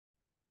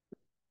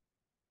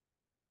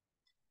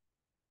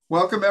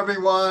Welcome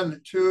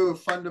everyone to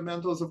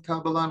Fundamentals of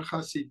Kabbalah and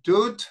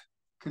Chassidut,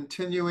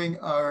 continuing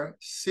our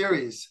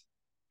series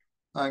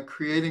on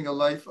creating a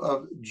life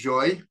of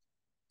joy.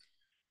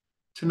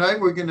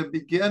 Tonight we're going to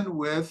begin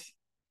with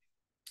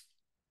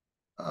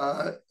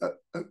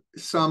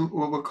some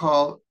what we'll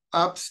call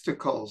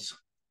obstacles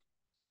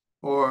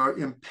or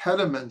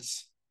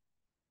impediments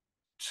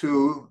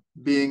to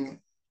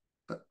being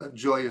a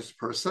joyous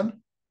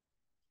person.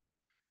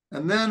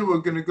 And then we're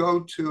going to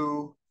go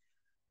to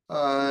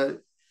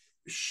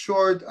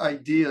short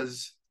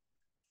ideas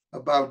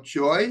about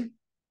joy,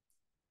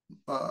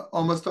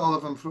 almost all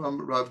of them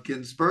from Rav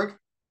Ginsburg.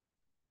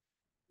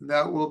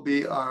 That will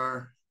be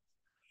our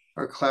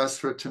class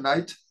for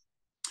tonight.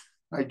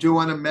 I do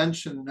want to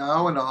mention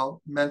now, and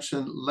I'll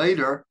mention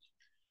later,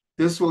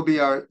 this will be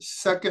our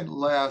second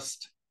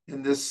last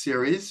in this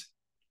series.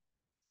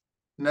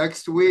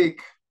 Next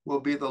week will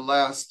be the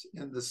last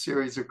in the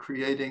series of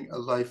creating a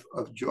life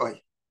of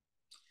joy.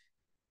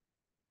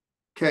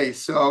 Okay,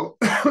 so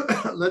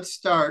let's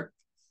start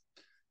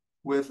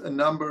with a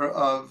number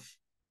of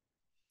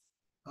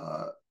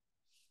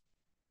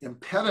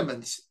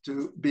impediments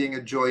to being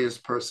a joyous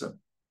person.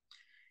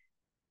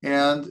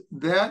 And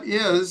that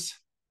is,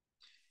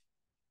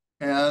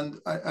 and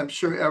I'm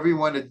sure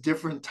everyone at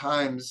different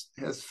times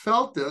has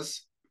felt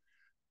this,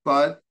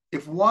 but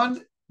if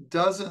one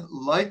doesn't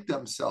like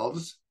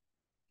themselves,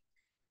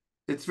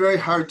 it's very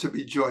hard to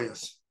be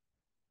joyous.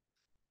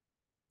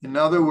 In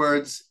other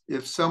words,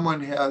 if someone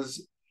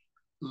has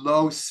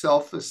low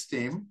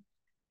self-esteem,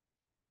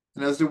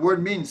 and as the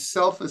word means,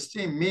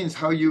 self-esteem means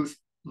how you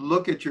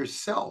look at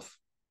yourself.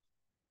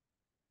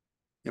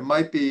 It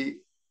might be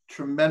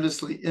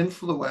tremendously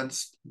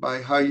influenced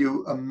by how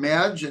you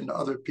imagine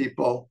other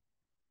people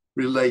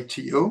relate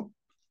to you,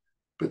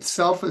 but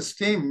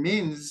self-esteem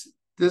means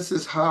this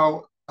is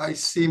how I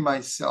see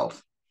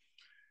myself.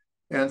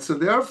 And so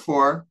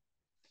therefore,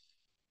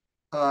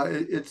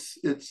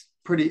 it's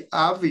pretty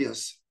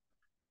obvious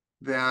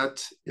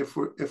that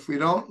if we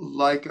don't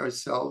like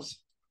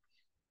ourselves,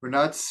 we're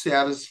not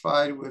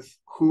satisfied with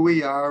who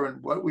we are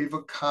and what we've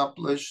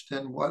accomplished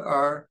and what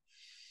our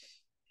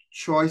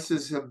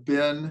choices have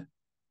been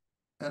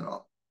and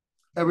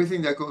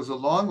everything that goes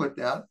along with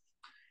that,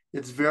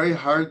 it's very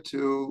hard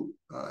to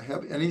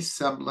have any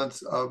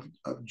semblance of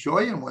joy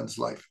in one's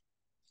life.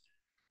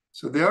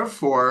 So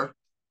therefore,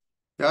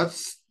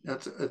 it's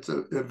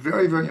a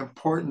very, very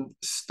important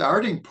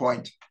starting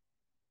point,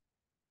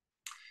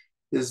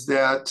 is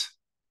that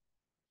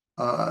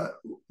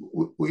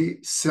we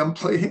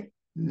simply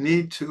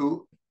need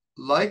to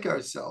like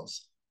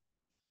ourselves.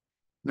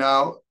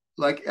 Now,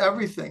 like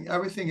everything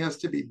has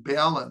to be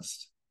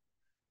balanced,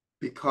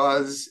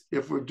 because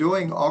if we're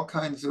doing all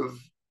kinds of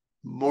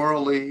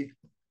morally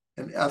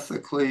and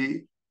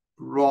ethically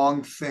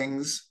wrong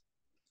things,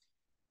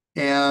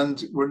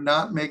 and we're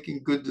not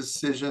making good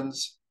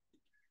decisions,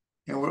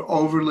 and we're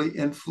overly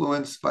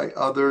influenced by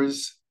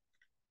others,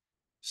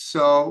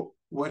 so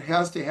what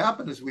has to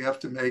happen is we have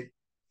to make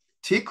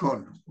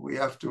tikkun. We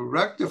have to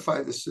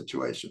rectify the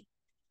situation.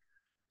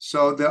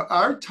 So there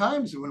are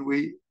times when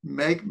we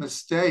make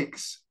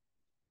mistakes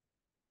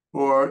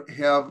or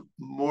have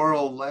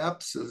moral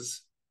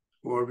lapses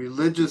or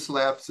religious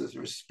lapses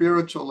or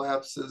spiritual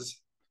lapses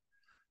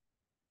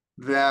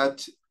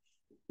that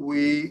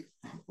we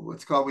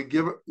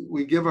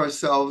give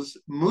ourselves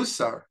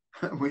musar.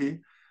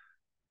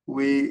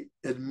 We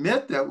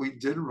admit that we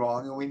did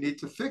wrong and we need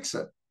to fix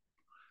it.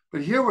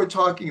 But here we're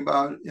talking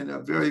about in a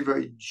very,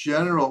 very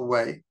general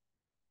way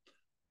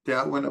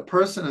that when a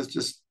person is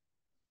just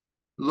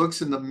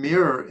looks in the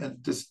mirror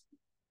and just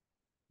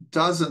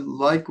doesn't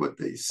like what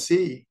they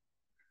see,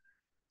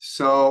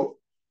 so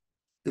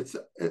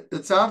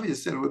it's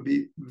obvious that it would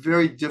be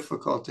very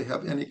difficult to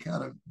have any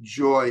kind of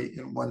joy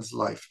in one's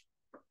life.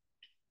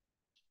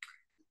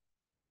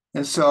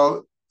 And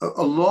so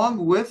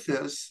along with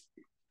this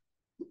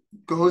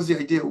goes the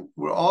idea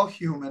we're all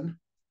human.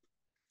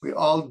 We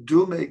all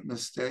do make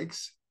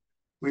mistakes.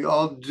 We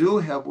all do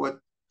have what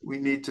we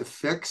need to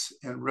fix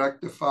and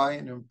rectify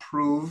and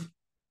improve.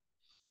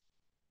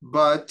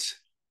 But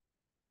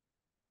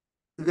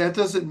that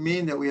doesn't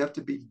mean that we have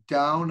to be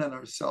down on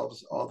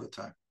ourselves all the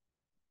time.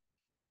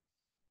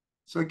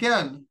 So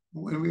again,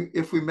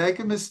 if we make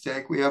a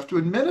mistake, we have to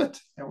admit it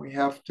and we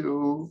have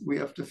to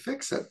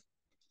fix it.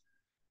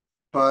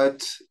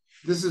 But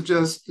this is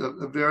just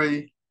a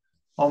very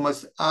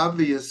almost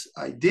obvious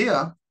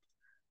idea.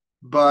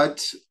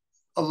 But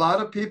a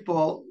lot of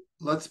people,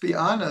 let's be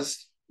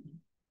honest,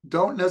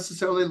 don't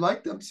necessarily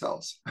like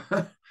themselves.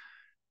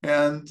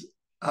 And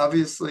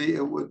obviously,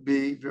 it would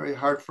be very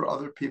hard for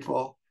other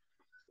people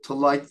to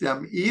like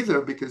them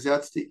either, because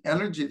that's the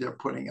energy they're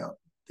putting out.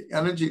 The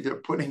energy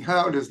they're putting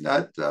out is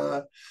not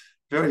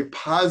very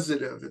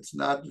positive. It's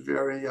not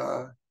very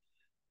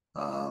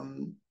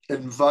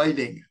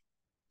inviting.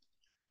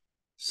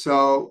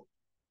 So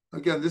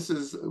again,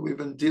 we've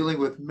been dealing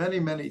with many,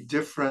 many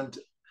different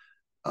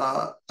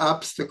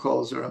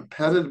obstacles or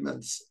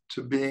impediments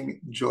to being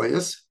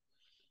joyous.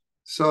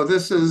 So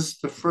this is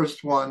the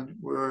first one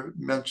we're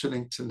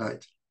mentioning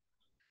tonight.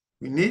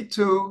 We need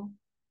to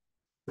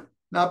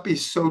not be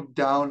so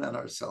down on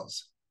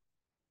ourselves.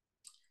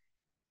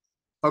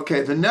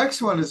 Okay, the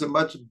next one is a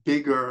much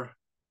bigger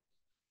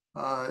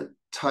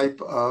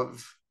type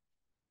of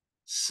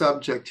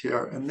subject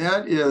here, and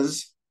that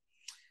is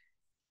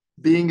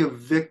being a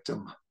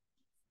victim,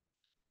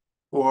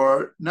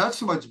 or not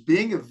so much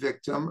being a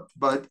victim,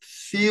 but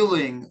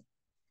feeling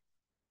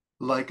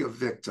like a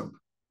victim.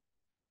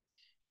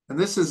 And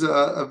this is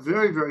a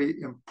very,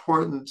 very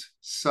important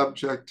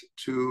subject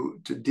to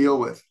deal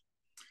with.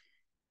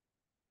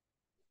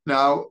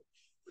 Now,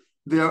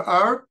 there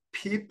are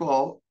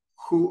people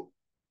who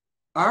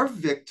are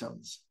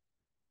victims,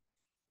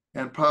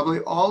 and probably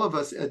all of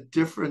us at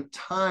different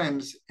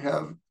times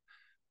have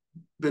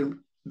been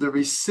the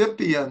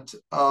recipient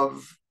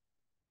of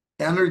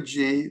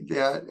energy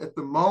that at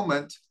the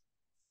moment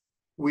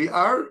we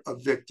are a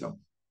victim.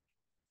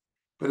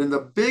 But in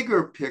the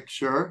bigger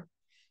picture,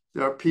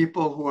 there are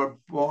people who are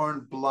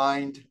born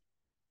blind.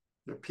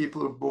 There are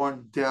people who are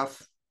born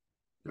deaf.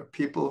 There are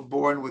people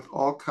born with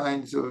all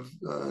kinds of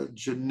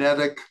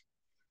genetic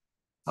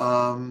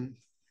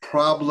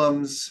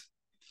problems.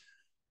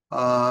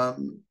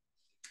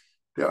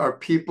 There are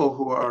people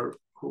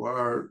who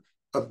are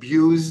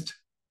abused,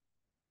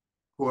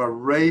 who are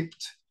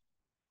raped,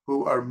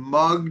 who are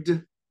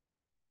mugged,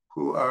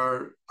 who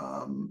are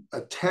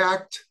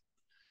attacked.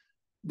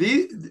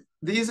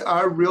 These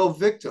are real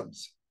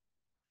victims.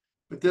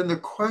 But then the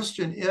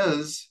question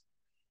is,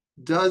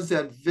 does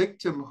that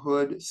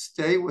victimhood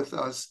stay with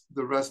us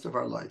the rest of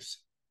our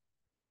lives?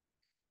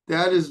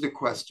 That is the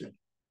question.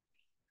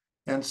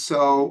 And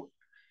so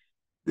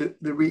the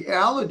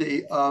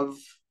reality of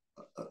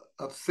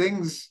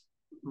things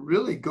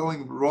really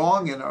going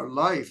wrong in our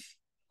life,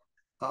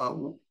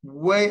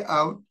 way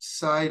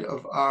outside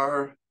of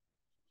our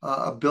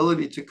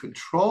ability to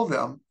control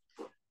them,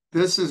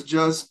 this is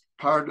just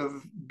part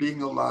of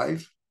being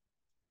alive.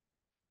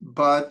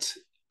 But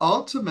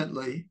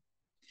ultimately,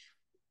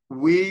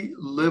 we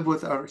live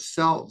with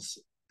ourselves.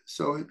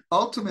 So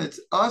ultimately, it's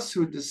us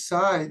who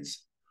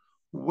decides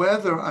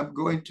whether I'm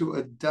going to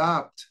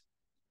adopt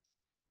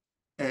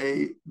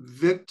a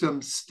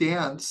victim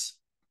stance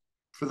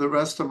for the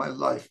rest of my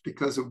life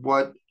because of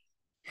what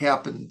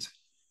happened.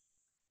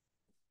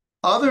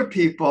 Other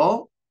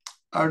people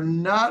are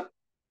not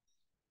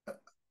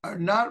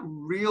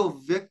real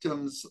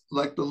victims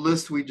like the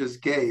list we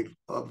just gave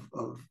of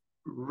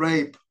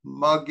rape,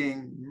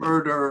 mugging,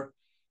 murder,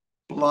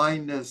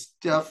 blindness,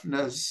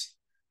 deafness,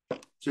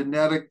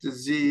 genetic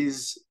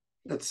disease,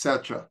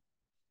 etc.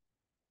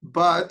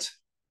 But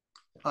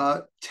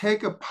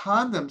take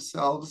upon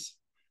themselves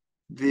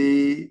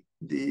the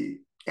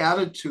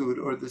attitude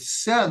or the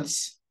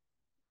sense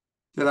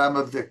that I'm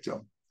a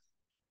victim.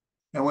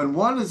 And when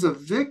one is a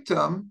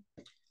victim,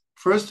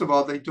 first of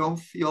all, they don't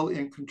feel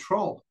in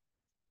control.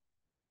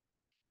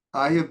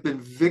 I have been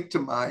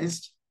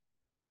victimized,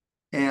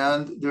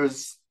 and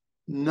there's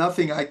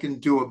nothing I can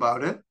do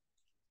about it.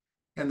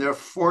 And there are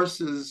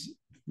forces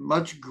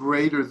much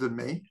greater than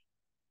me.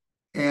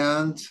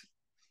 And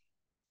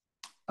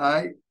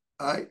I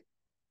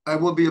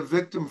will be a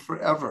victim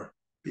forever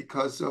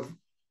because of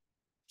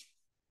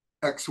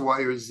X,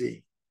 Y, or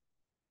Z.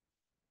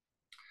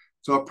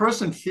 So a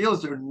person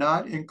feels they're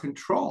not in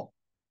control.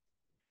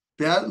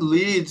 That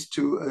leads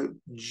to a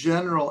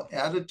general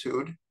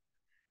attitude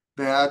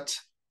that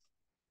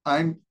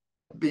I'm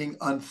being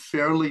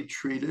unfairly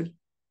treated.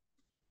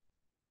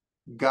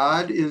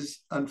 God is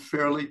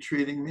unfairly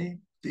treating me.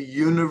 The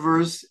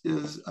universe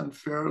is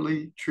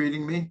unfairly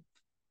treating me.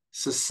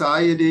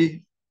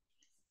 Society,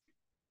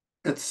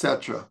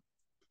 etc.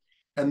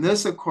 And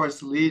this, of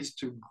course, leads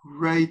to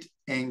great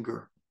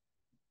anger.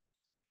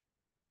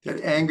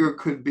 That anger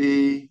could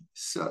be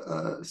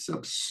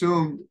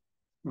subsumed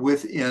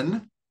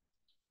within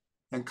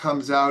and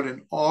comes out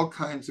in all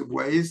kinds of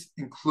ways,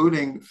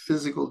 including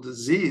physical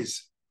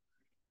disease.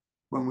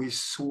 When we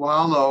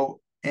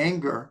swallow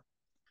anger,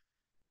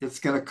 it's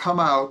going to come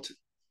out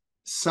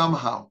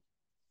somehow.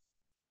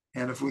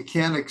 And if we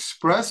can't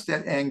express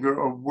that anger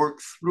or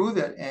work through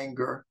that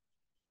anger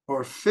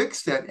or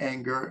fix that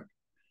anger,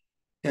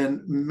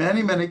 in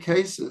many, many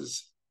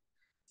cases,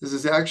 this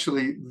is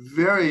actually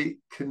very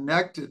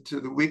connected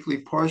to the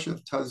weekly portion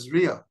of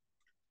Tazria,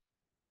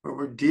 where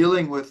we're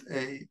dealing with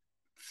a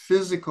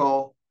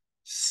physical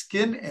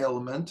skin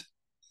ailment,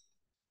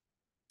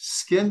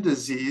 skin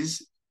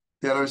disease,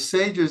 that our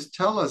sages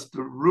tell us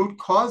the root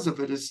cause of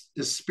it is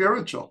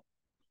spiritual.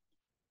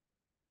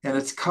 And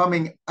it's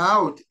coming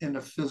out in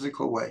a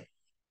physical way.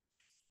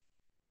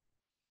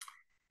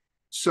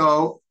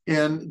 So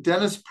in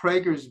Dennis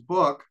Prager's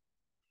book,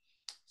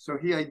 so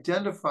he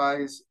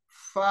identifies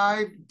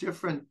 5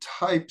 different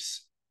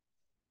types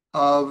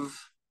of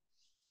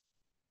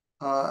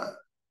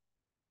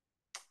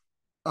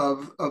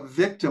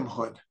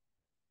victimhood.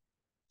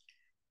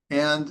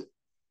 And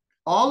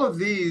all of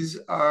these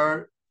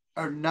are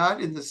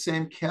not in the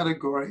same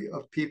category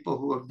of people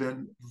who have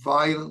been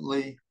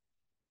violently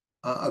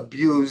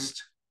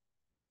abused,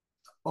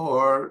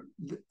 or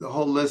the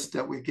whole list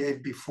that we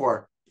gave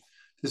before.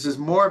 This is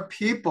more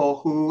people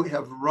who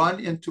have run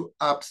into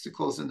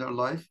obstacles in their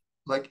life,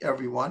 like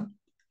everyone,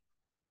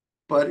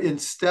 but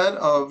instead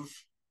of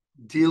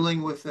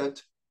dealing with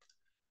it,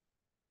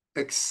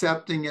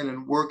 accepting it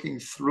and working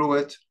through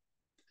it,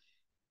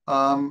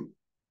 um,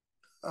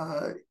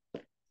 uh,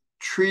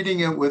 treating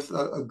it with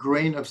a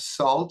grain of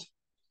salt,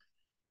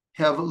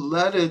 have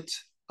let it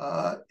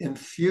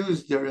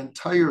infuse their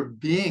entire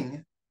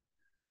being,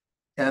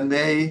 and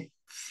they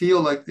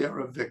feel like they're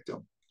a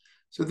victim.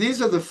 So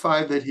these are the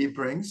 5 that he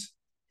brings.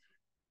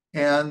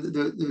 And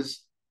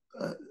there's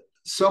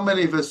so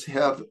many of us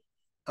have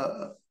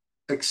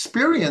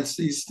experienced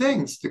these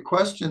things. The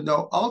question,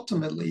 though,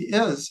 ultimately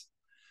is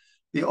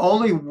the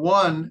only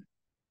one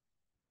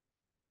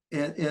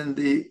in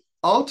the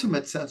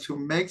ultimate sense who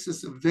makes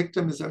us a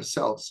victim is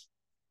ourselves.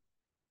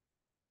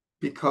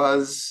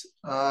 Because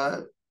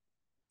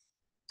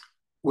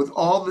with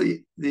all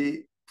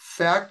the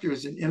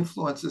factors and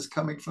influences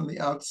coming from the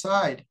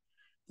outside,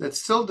 that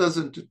still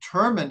doesn't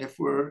determine if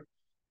we're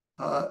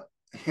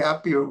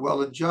happy or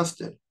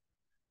well-adjusted.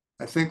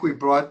 I think we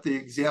brought the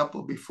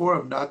example before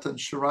of Natan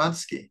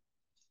Sharansky,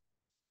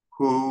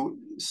 who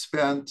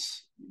spent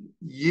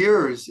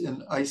years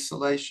in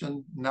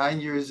isolation,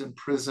 9 years in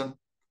prison.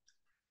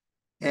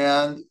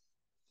 And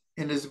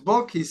in his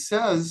book, he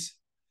says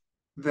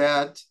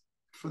that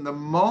from the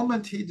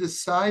moment he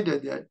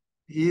decided that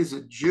he is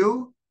a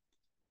Jew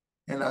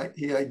and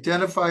he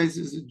identifies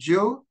as a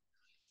Jew,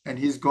 and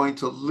he's going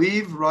to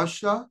leave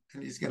Russia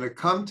and he's going to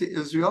come to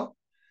Israel,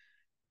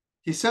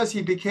 he says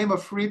he became a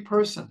free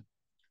person.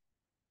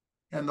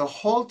 And the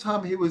whole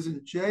time he was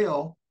in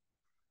jail,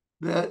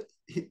 that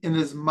in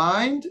his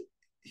mind,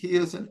 he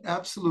is an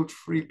absolute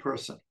free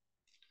person.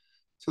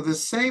 So the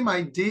same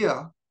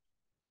idea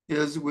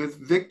is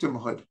with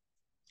victimhood,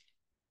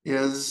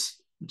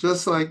 is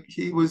just like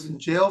he was in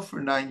jail for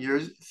 9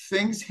 years,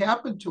 things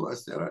happen to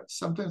us that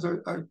sometimes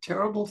are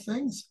terrible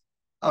things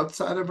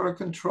outside of our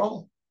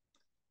control.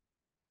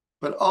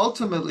 But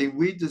ultimately,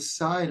 we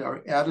decide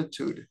our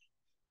attitude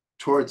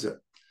towards it.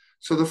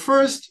 So the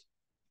first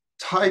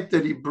type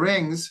that he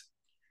brings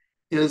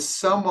is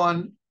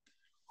someone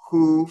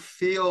who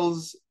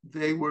feels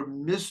they were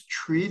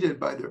mistreated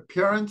by their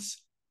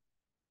parents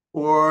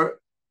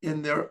or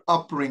in their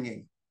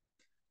upbringing.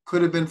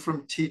 Could have been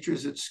from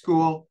teachers at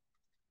school,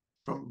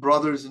 from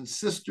brothers and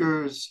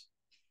sisters,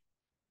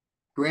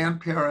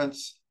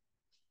 grandparents,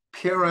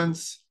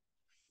 parents,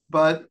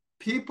 but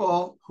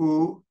people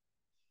who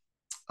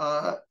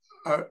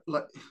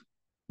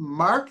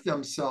mark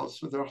themselves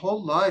for their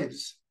whole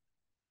lives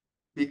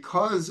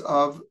because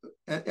of,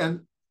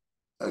 and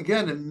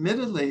again,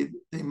 admittedly,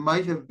 they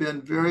might have been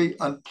very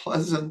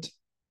unpleasant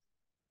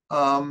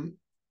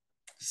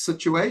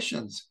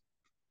situations.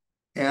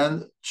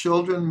 And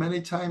children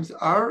many times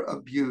are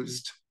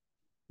abused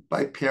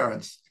by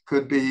parents. It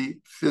could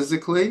be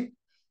physically,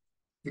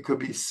 it could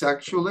be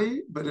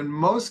sexually, but in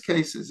most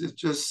cases, it's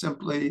just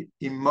simply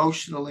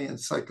emotionally and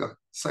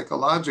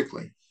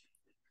psychologically.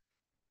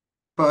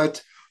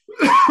 But,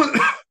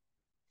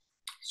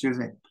 excuse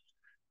me,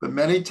 but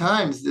many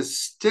times this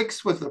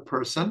sticks with a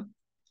person.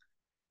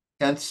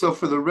 And so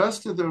for the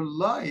rest of their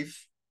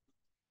life,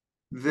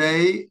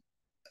 they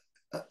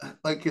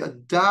like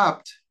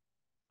adopt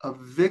a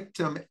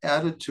victim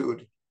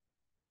attitude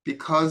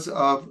because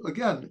of,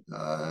 again,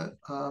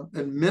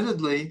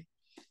 admittedly,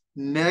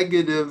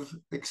 negative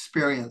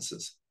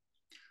experiences.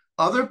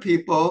 Other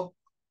people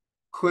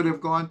could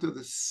have gone through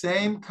the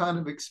same kind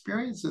of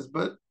experiences,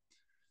 but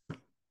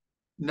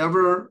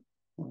never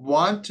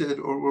wanted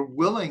or were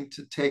willing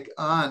to take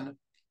on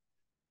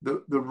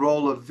the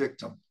role of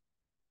victim.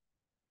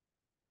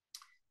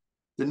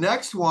 The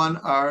next one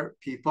are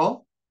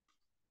people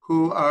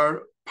who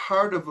are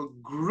part of a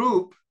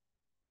group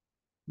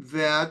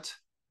that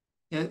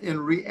in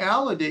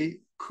reality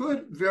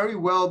could very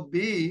well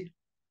be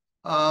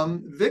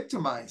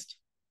victimized.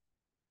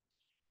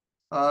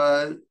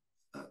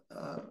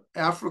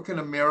 African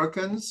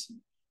Americans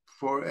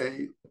for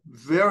a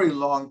very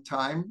long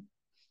time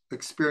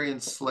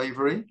experienced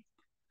slavery.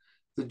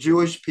 The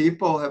Jewish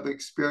people have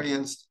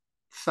experienced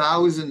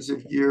thousands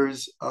of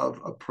years of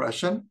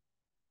oppression.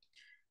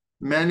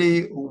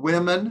 Many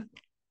women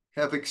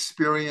have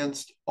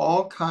experienced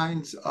all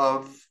kinds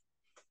of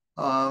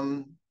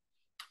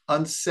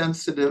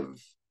unsensitive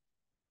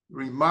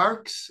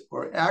remarks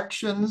or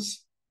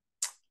actions.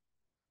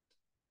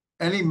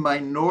 Any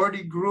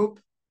minority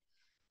group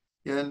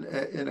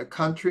in a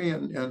country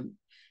and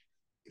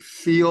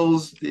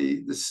feels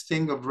the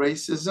sting of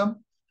racism.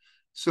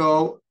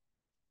 So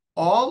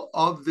all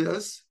of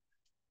this,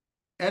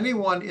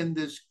 anyone in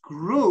this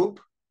group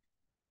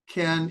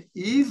can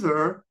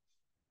either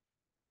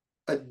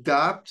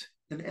adopt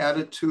an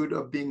attitude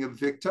of being a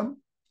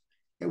victim,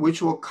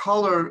 which will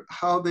color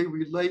how they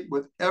relate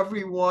with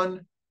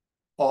everyone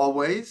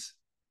always,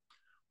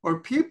 or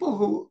people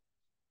who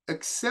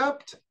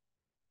accept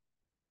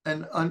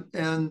and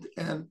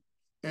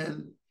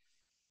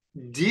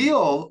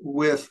deal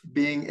with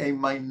being a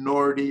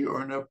minority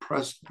or an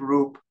oppressed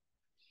group,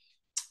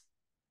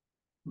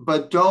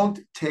 but don't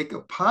take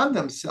upon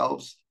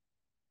themselves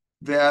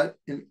that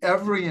in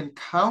every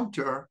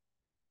encounter,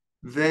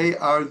 they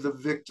are the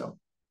victim.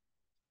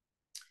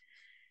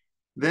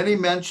 Then he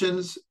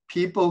mentions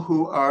people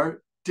who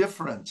are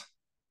different.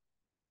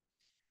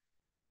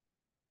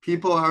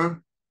 People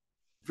are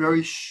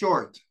very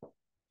short.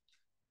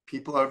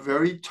 People are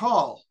very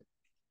tall.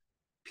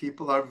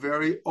 People are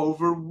very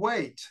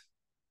overweight.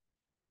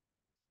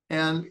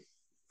 And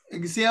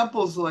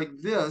examples like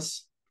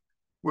this,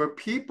 where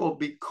people,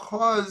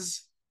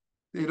 because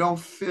they don't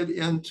fit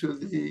into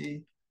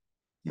the,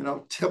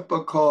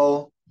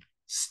 typical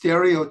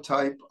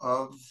stereotype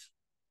of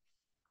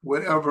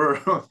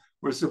whatever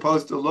we're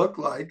supposed to look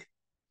like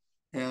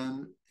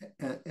and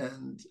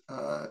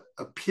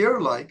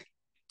appear like,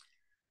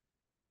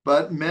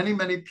 but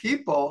many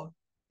people,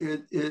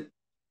 it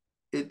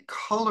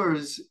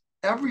colors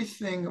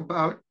everything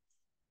about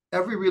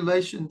every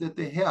relation that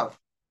they have.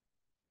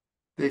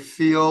 They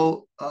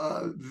feel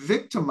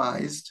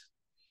victimized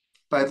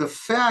by the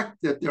fact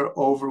that they're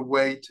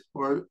overweight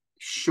or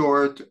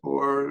short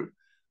or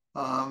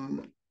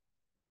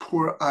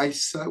poor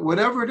eyesight,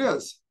 whatever it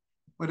is.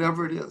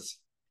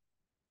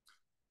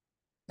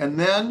 And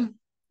then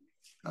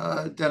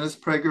Dennis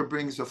Prager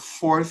brings a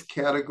fourth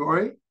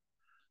category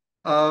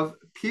of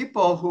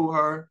people who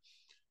are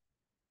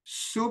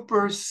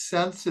super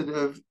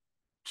sensitive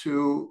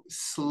to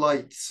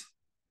slights,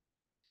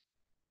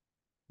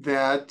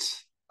 that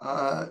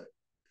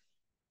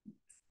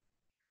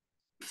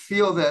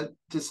feel that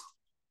just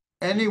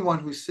anyone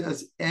who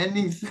says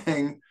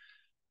anything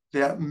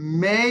that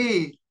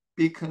may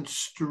be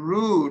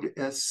construed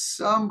as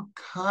some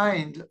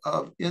kind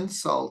of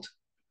insult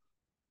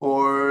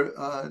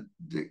or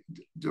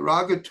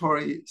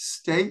derogatory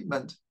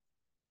statement,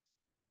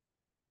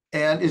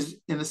 and is,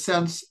 in a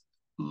sense,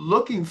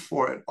 looking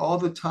for it all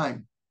the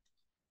time.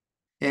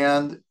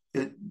 And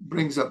it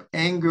brings up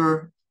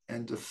anger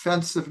and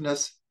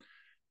defensiveness.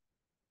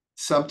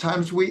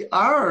 Sometimes we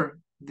are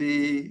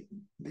the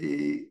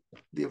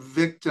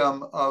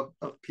victim of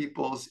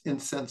people's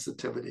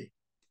insensitivity.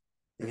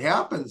 It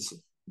happens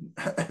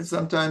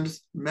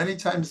sometimes, many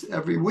times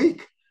every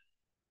week.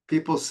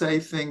 People say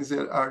things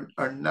that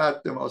are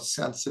not the most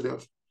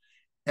sensitive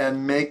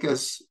and make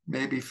us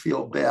maybe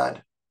feel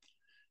bad.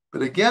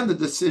 But again, the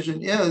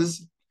decision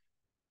is,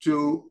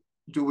 do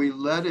we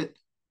let it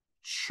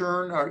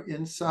churn our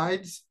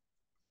insides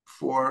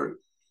for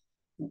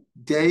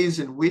days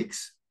and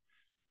weeks?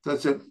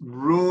 Does it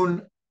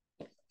ruin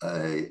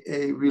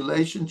a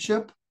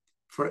relationship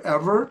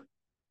forever?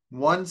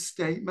 One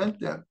statement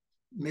that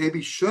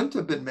maybe shouldn't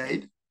have been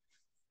made,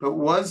 but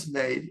was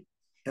made,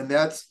 and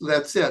that's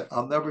it.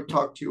 I'll never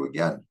talk to you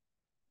again.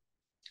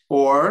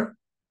 Or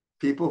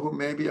people who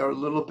maybe are a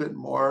little bit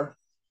more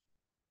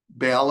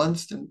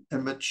balanced and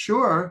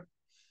mature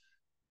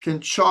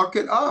can chalk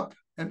it up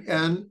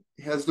and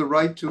has the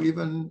right to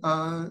even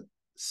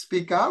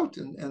speak out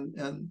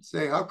and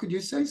say, how could you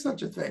say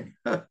such a thing?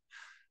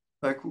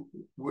 Like,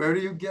 where are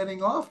you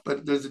getting off?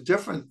 But there's a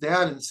difference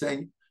that in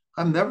saying,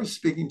 I'm never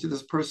speaking to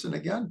this person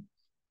again.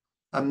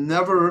 I'm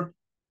never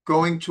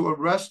going to a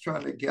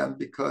restaurant again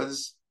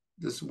because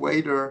this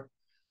waiter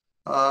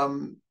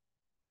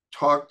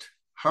talked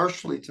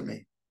harshly to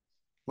me,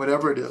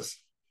 whatever it is.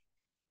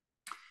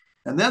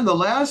 And then the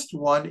last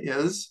one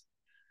is,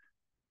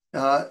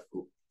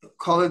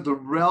 call it the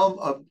realm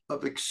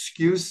of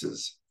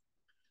excuses.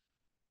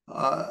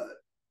 An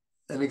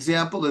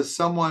example is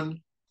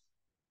someone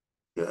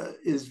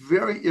is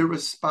very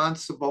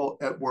irresponsible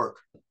at work.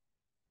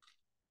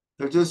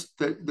 They're just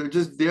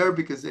there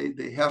because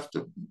they have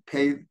to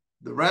pay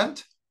the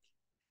rent,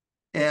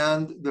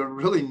 and they're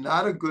really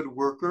not a good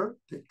worker.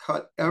 They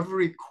cut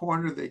every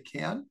corner they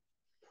can.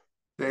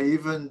 They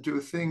even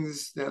do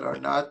things that are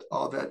not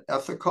all that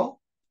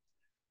ethical.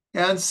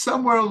 And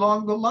somewhere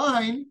along the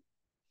line,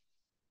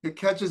 it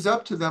catches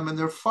up to them and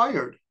they're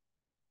fired.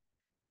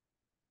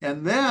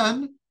 And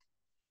then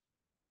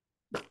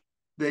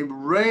they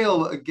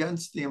rail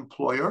against the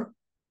employer.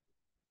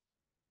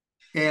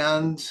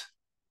 And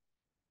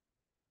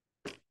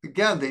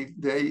again,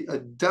 they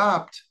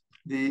adopt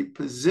the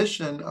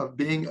position of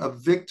being a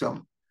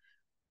victim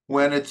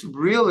when it's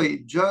really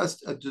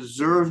just a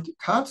deserved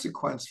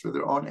consequence for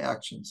their own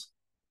actions.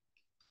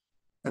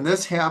 And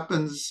this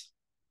happens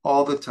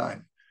all the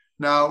time.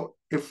 Now,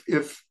 if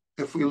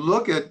we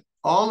look at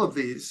all of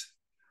these,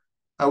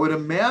 I would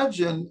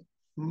imagine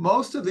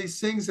most of these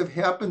things have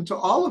happened to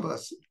all of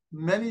us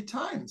many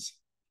times.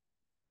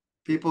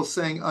 People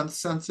saying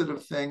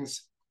unsensitive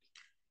things,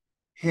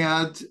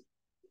 had,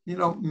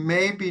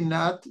 maybe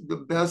not the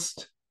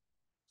best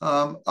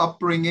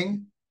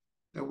upbringing,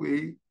 that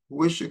we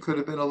wish it could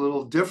have been a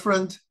little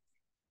different.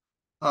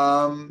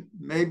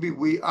 Maybe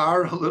we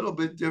are a little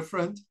bit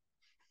different.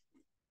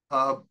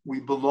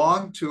 We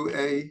belong to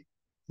a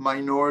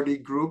minority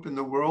group in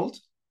the world.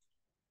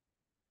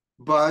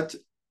 But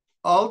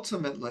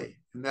ultimately,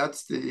 and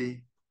that's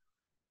the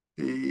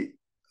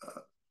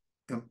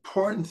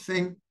important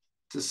thing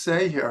to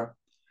say here,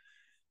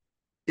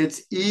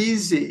 it's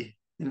easy.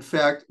 In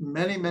fact,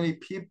 many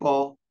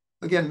people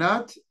again,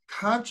 not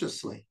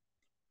consciously,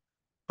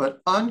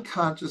 but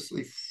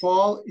unconsciously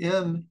fall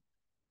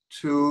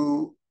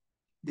into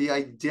the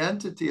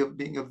identity of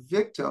being a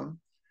victim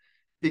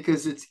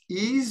because it's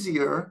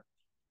easier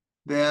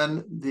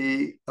than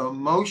the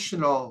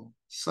emotional,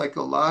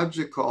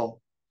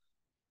 psychological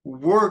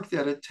work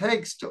that it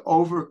takes to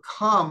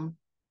overcome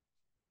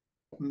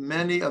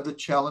many of the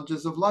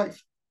challenges of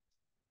life.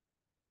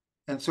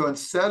 And so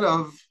instead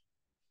of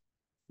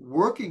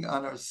working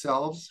on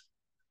ourselves,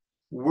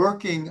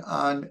 working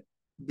on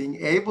being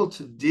able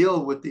to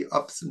deal with the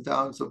ups and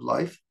downs of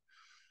life,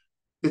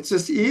 it's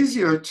just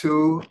easier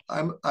to,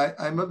 I'm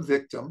a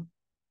victim,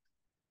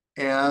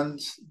 and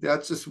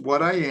that's just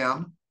what I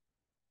am,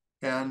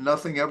 and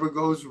nothing ever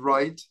goes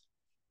right,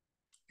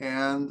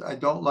 and I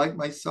don't like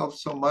myself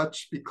so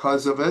much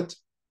because of it.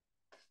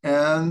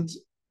 And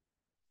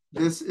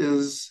this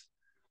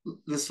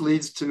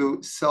leads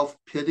to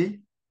self-pity,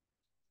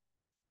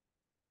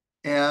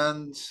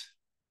 and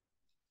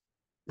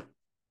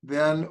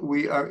then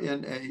we are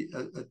in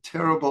a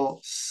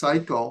terrible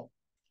cycle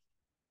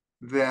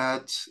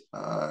that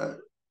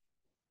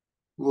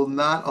will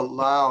not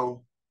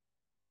allow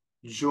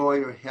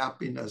joy or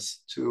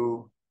happiness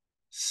to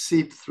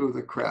seep through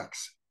the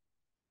cracks.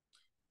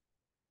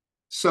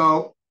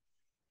 So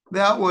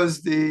that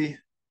was the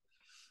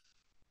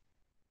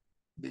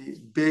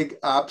big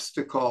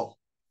obstacle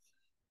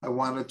I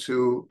wanted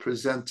to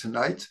present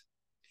tonight.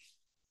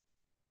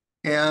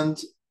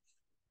 And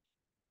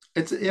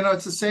it's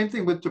the same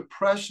thing with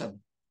depression.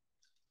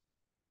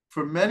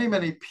 For many,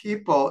 many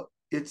people,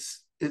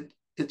 it's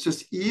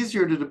just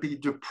easier to be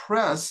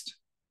depressed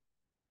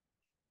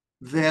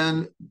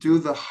than do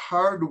the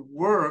hard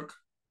work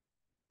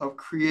of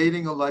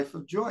creating a life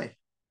of joy.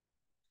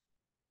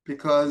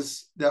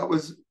 Because that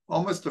was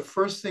almost the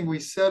first thing we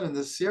said in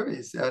this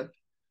series, that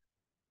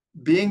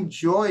being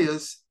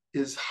joyous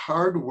is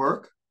hard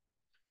work.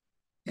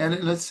 And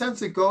in a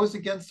sense, it goes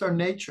against our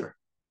nature.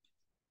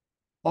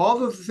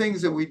 All of the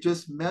things that we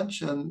just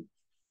mentioned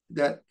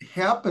that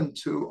happen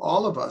to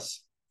all of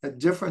us at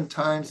different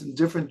times and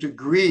different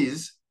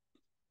degrees,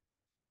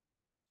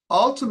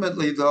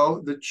 ultimately,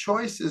 though, the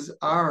choice is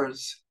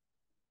ours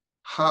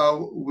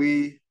how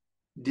we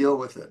deal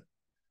with it.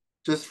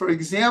 Just for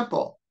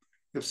example,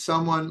 if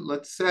someone,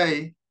 let's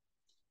say,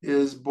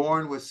 is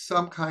born with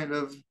some kind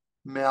of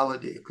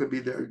malady, it could be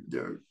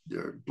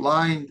they're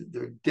blind,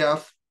 they're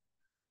deaf,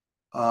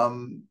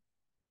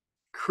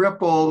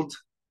 crippled,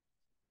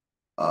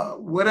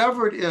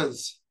 whatever it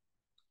is.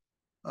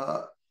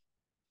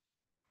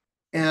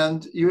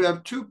 And you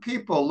have two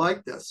people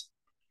like this.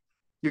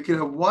 You can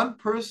have one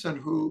person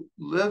who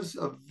lives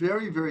a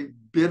very, very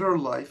bitter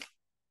life.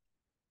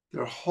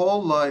 Their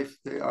whole life,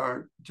 they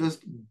are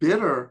just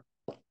bitter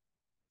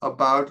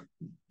about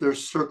their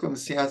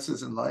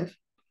circumstances in life.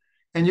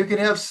 And you can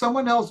have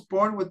someone else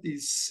born with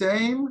these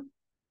same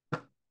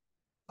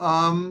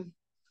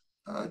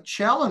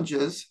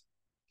challenges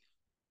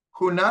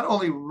who not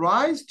only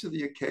rise to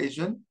the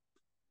occasion,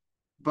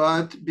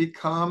 but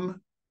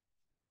become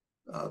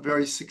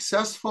very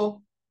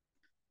successful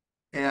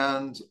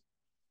and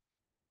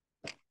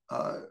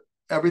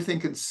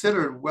everything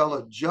considered well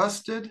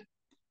adjusted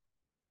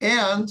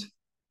and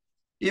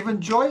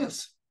even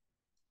joyous.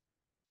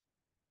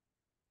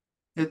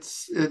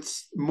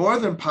 It's more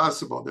than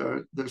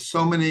possible. There's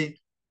so many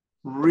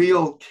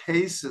real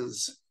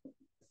cases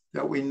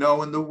that we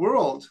know in the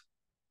world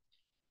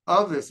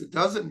of this. It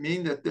doesn't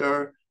mean that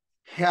they're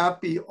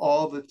happy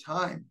all the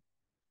time,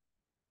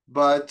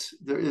 but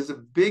there is a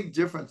big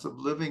difference of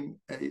living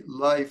a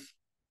life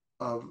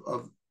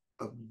of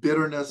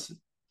bitterness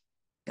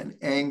and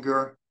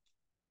anger,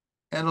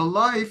 and a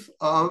life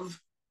of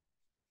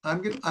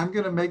I'm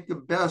going to make the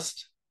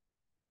best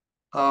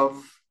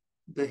of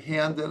the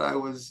hand that I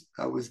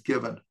was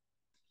given.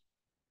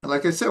 And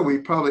like I said, we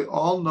probably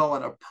all know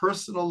on a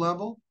personal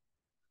level,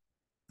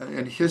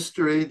 in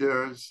history,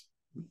 there's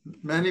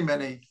many,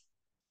 many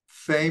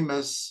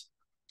famous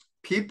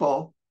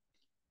people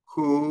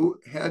who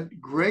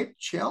had great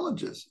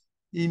challenges,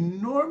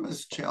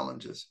 enormous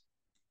challenges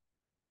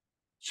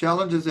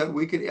that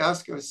we could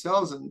ask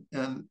ourselves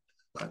and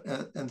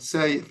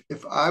say,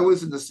 if I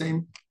was in the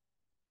same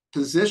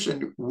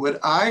position, would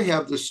I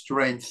have the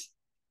strength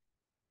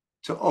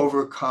to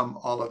overcome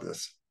all of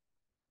this?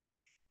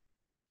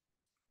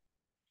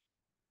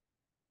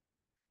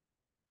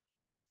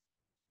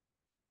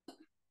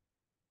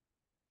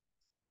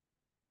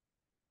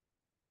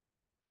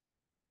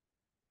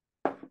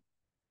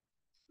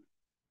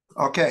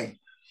 Okay.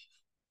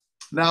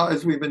 Now,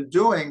 as we've been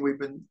doing,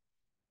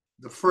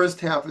 the first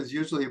half is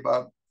usually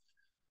about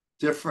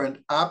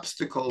different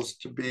obstacles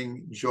to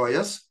being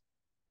joyous.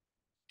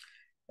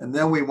 And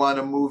then we want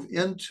to move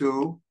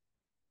into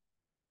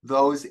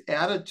those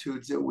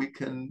attitudes that we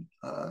can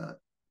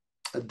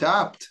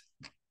adopt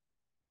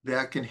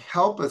that can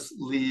help us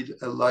lead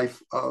a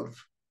life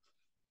of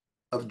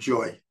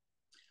joy.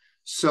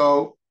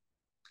 So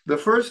the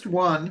first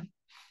one,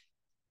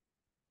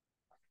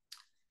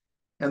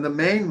 and the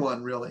main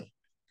one really,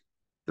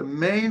 the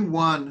main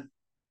one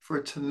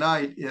for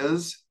tonight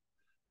is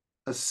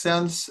a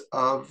sense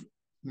of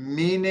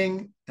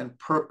meaning and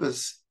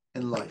purpose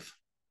in life.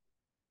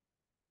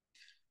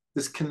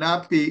 This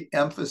cannot be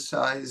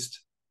emphasized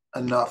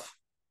enough.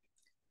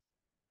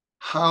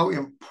 How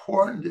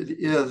important it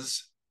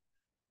is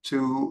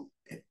to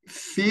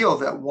feel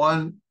that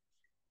one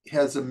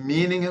has a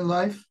meaning in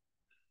life,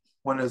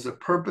 one has a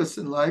purpose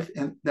in life,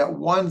 and that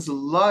one's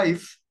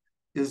life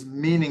is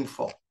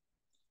meaningful.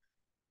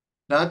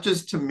 Not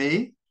just to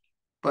me,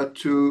 but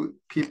to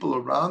people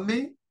around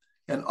me,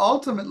 and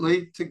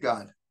ultimately to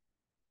God.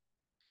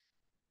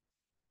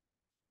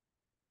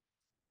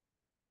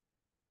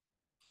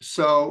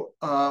 So,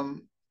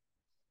 one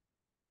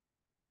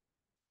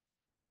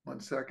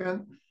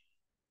second.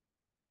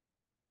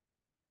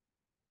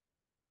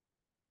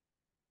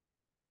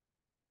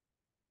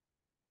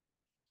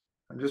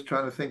 I'm just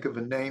trying to think of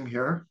a name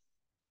here.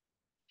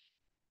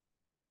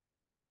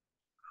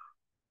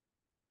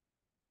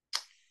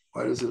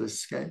 Why does it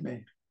escape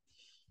me?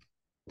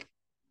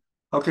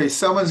 Okay,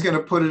 someone's going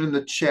to put it in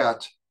the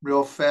chat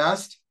real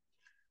fast.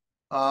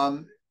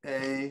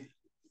 A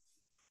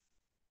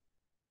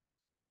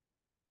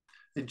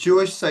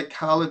Jewish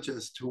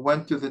psychologist who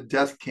went through the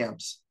death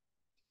camps.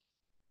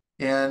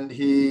 And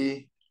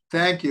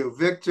thank you,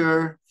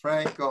 Viktor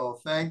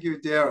Frankl. Thank you,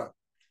 Dara.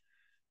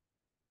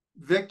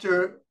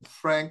 Viktor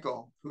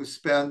Frankl, who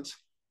spent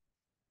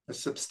a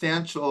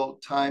substantial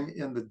time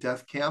in the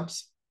death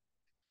camps.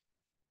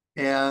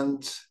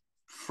 And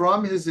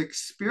from his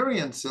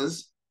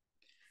experiences,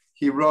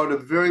 he wrote a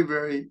very,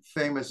 very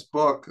famous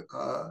book,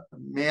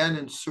 Man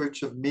in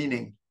Search of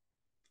Meaning.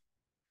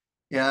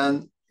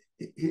 And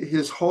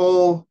his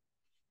whole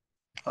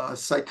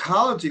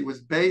psychology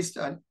was based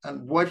on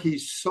what he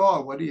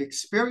saw, what he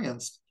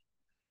experienced.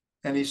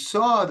 And he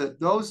saw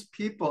that those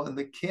people in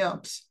the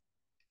camps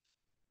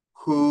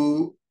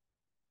who,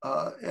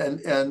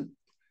 and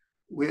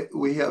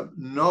we have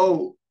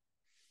no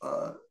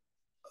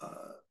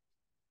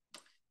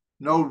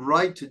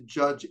right to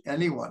judge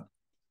anyone,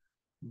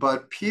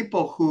 but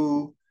people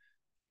who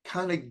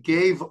kind of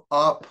gave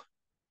up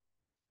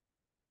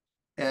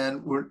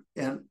and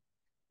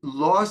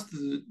lost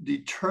the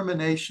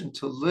determination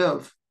to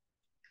live,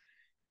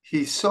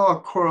 he saw a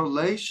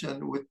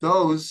correlation with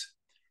those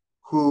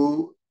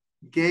who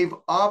gave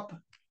up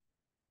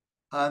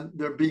on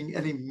there being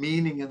any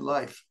meaning in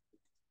life.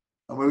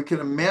 And we can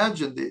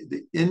imagine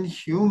the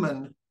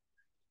inhuman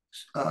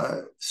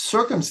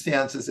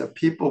circumstances that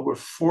people were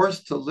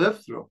forced to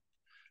live through.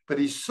 But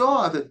he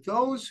saw that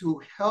those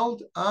who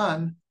held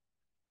on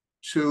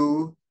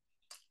to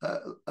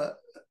a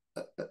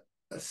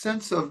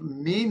sense of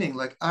meaning,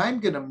 like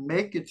I'm going to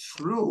make it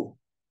through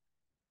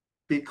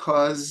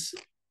because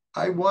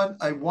I want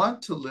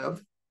to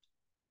live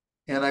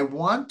and I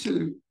want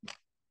to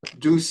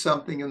do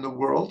something in the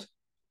world,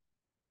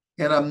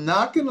 and I'm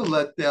not going to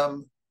let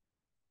them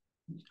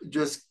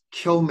just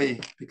kill me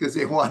because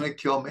they want to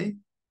kill me,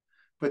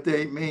 but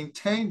they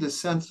maintained a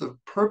sense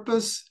of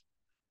purpose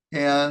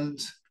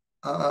and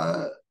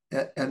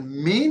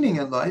meaning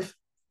in life.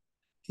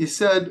 He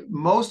said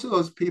most of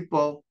those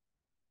people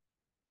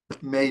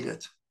made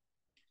it.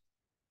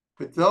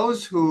 But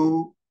those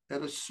who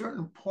at a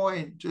certain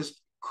point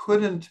just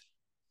couldn't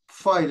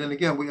fight, and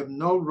again, we have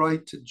no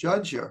right to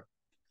judge here,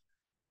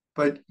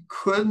 but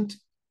couldn't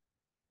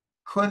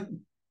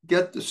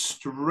get the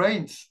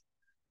strength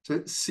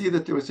to see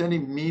that there was any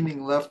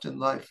meaning left in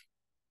life.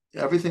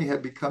 Everything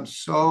had become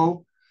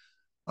so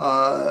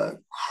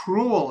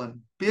cruel and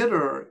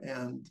bitter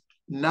and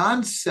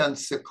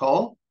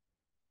nonsensical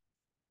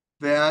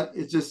that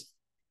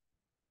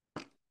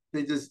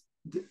they just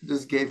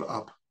gave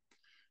up.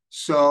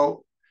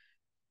 So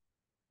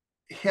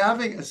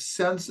having a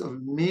sense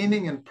of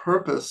meaning and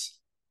purpose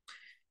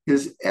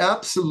is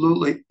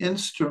absolutely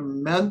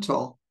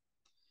instrumental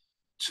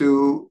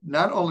to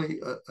not only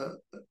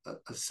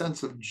a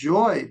sense of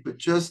joy, but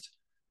just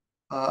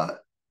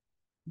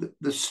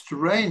the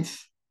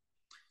strength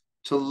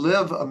to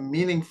live a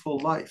meaningful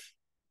life.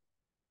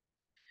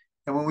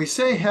 And when we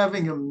say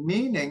having a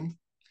meaning,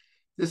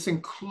 this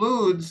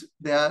includes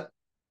that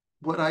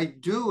what I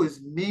do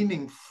is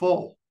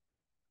meaningful,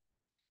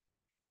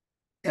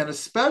 and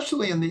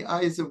especially in the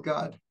eyes of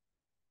God,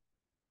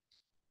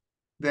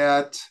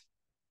 that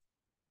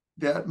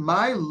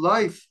my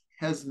life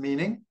has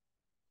meaning,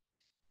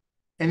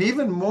 and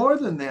even more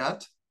than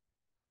that,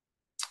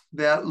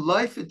 that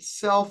life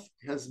itself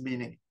has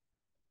meaning.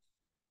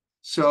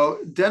 So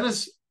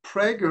Dennis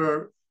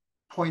Prager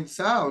points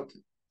out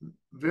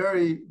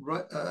very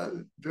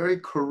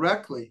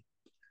correctly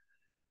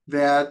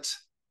that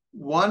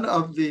one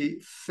of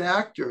the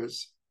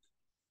factors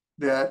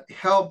that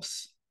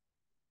helps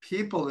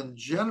people in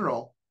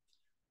general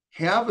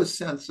have a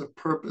sense of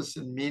purpose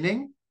and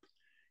meaning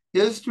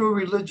is through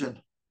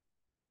religion.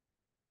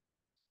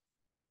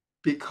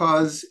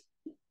 Because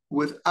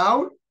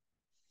without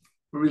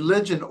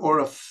religion or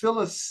a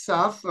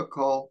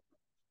philosophical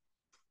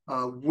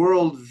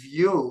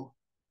worldview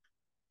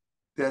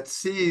that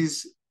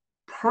sees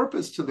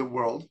purpose to the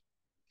world,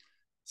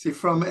 See,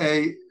 from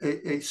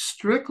a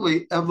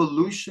strictly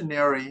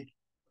evolutionary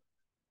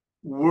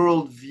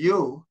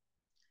worldview,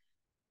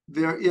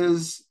 there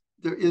is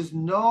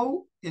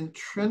no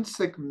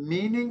intrinsic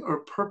meaning or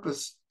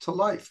purpose to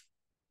life.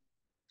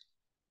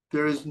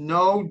 There is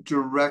no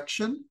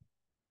direction.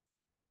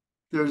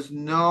 There's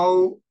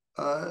no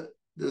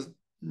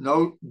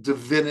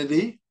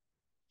divinity,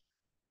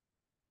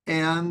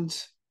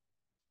 and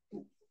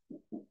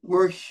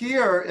we're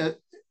here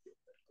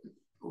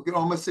we can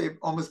almost say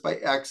almost by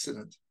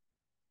accident.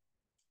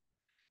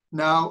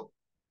 Now,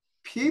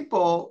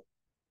 people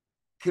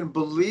can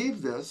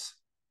believe this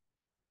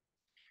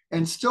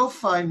and still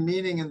find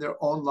meaning in their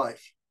own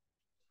life.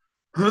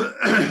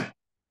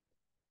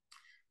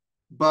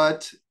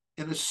 But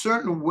in a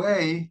certain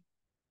way,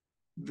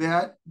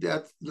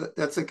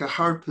 that's like a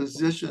hard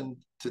position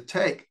to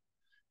take.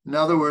 In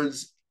other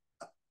words,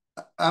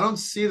 I don't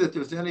see that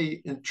there's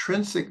any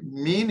intrinsic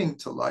meaning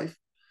to life.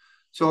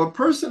 So a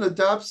person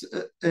adopts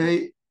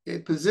a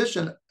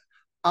position,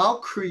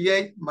 I'll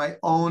create my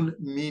own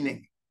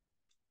meaning,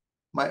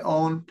 my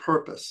own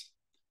purpose.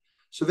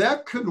 So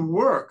that could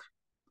work.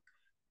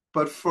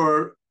 But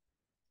for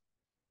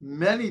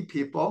many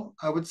people,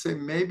 I would say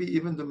maybe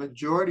even the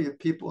majority of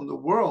people in the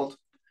world,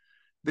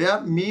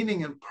 that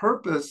meaning and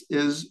purpose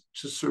is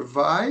to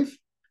survive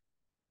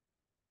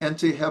and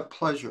to have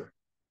pleasure,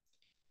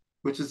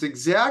 which is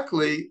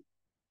exactly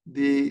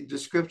the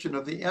description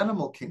of the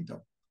animal kingdom.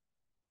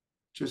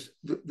 Just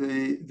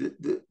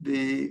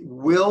the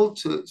will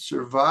to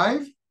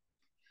survive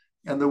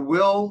and the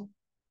will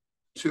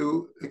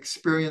to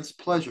experience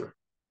pleasure.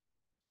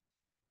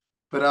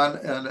 But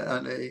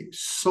on a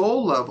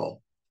soul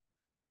level,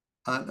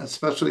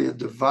 especially a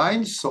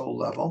divine soul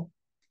level,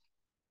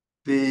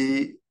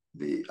 the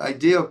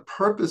idea of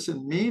purpose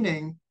and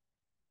meaning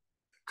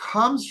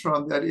comes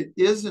from that it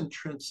is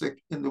intrinsic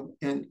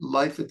in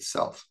life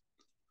itself.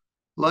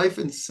 Life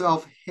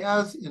itself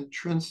has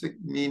intrinsic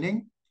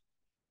meaning,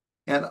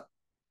 and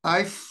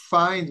I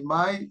find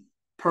my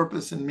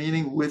purpose and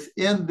meaning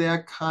within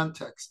that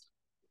context.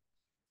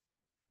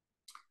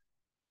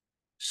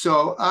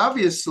 So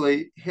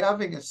obviously,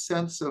 having a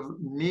sense of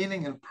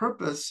meaning and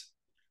purpose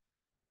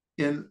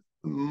in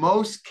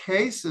most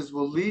cases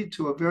will lead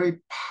to a very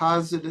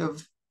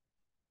positive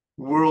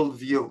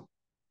worldview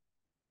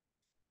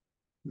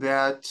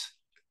that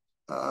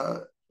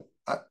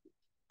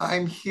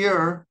I'm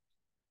here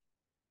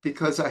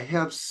because I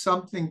have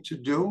something to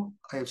do.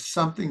 I have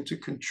something to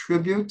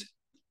contribute.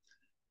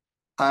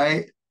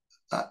 I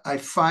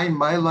find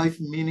my life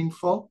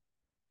meaningful.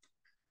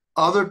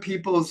 Other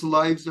people's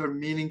lives are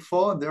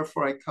meaningful, and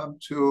therefore I come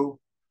to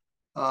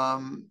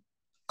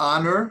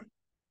honor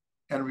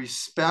and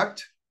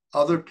respect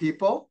other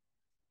people,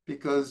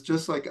 because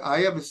just like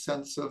I have a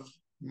sense of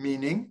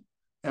meaning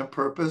and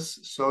purpose,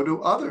 so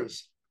do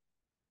others.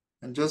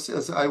 And just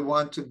as I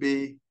want to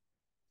be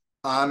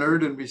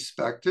honored and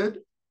respected,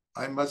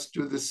 I must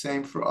do the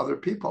same for other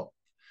people.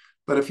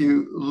 But if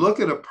you look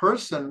at a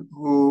person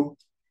who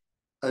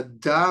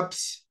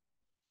adopts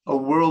a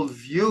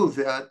worldview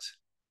that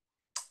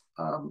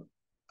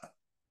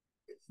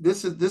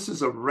this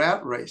is a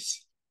rat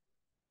race,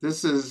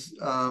 this is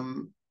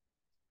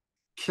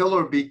kill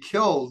or be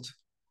killed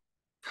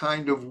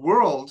kind of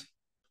world,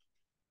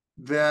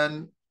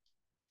 then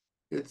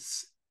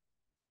it's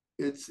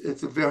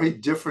a very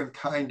different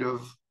kind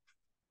of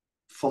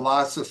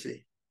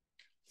philosophy.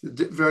 It's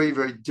a very,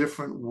 very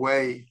different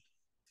way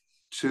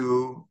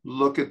to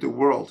look at the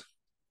world.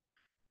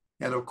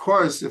 And of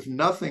course, if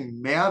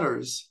nothing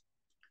matters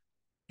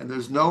and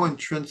there's no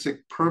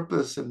intrinsic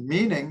purpose and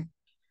meaning,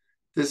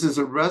 this is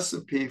a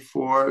recipe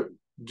for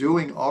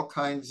doing all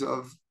kinds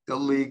of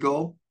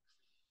illegal,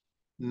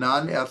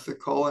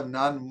 non-ethical, and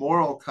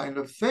non-moral kind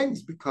of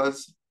things,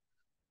 because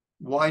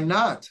why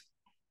not?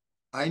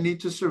 I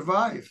need to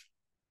survive.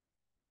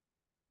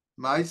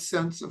 My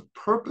sense of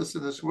purpose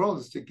in this world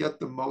is to get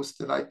the most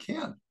that I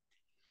can.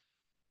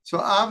 So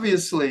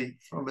obviously,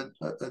 from a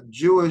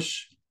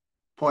Jewish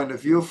point of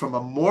view, from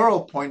a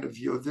moral point of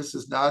view, this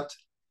is not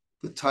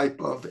the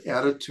type of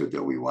attitude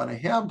that we want to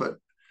have. But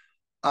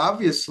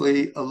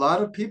obviously, a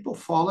lot of people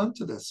fall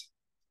into this.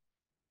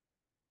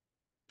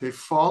 They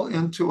fall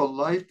into a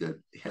life that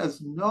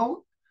has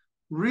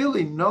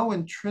really no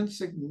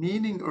intrinsic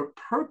meaning or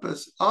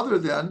purpose other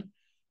than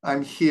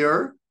I'm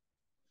here.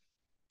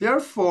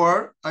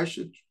 Therefore, I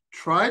should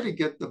try to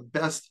get the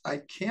best I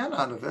can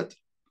out of it.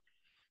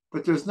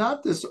 But there's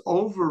not this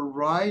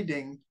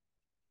overriding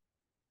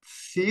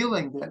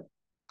feeling that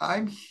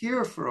I'm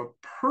here for a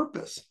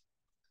purpose.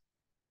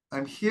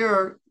 I'm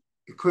here,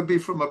 it could be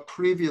from a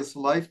previous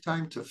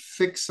lifetime to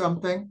fix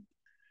something.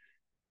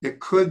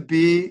 It could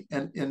be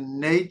an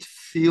innate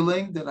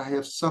feeling that I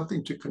have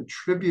something to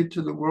contribute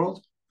to the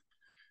world.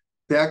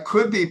 That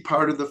could be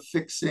part of the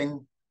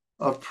fixing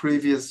of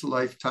previous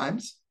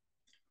lifetimes.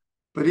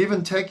 But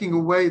even taking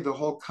away the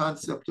whole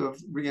concept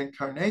of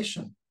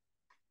reincarnation,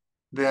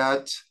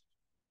 that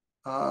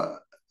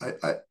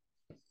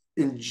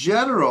in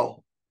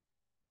general,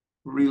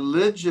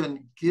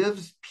 religion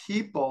gives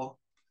people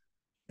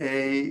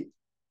a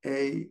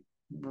a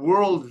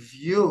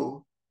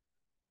worldview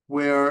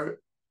where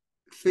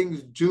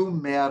things do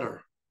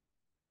matter,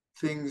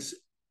 things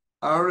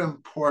are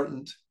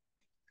important,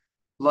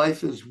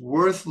 life is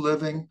worth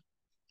living,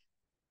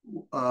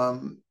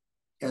 and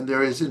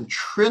there is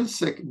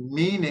intrinsic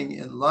meaning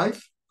in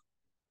life,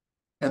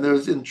 and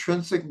there's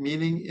intrinsic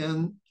meaning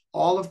in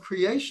all of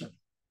creation.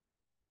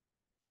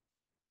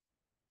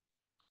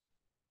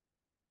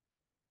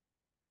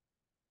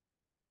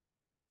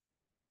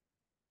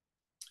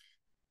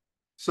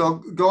 So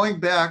going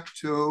back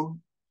to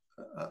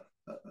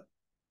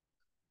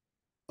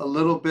a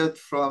little bit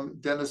from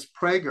Dennis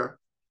Prager,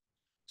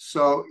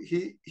 so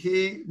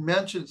he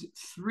mentions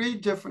three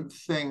different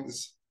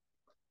things,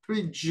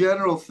 three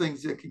general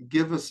things that can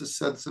give us a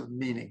sense of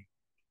meaning.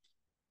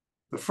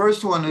 The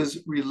first one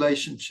is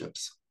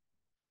relationships.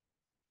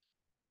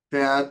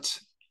 That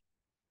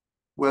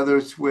whether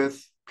it's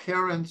with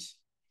parents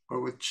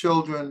or with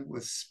children,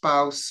 with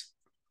spouse,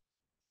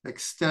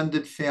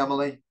 extended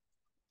family.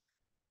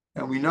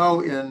 And we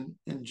know in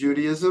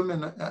Judaism,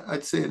 and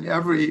I'd say in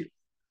every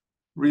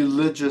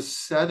religious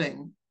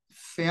setting,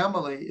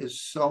 family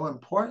is so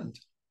important.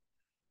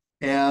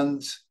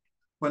 And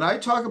when I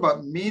talk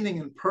about meaning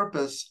and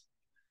purpose,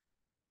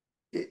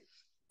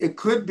 it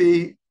could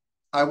be,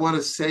 I want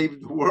to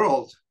save the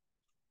world.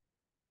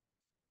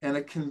 And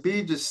it can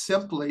be just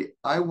simply,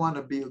 I want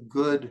to be a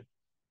good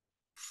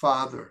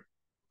father.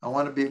 I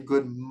want to be a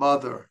good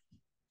mother.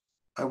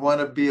 I want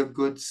to be a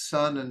good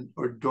son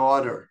or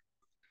daughter.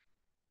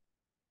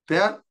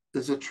 That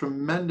is a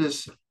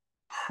tremendous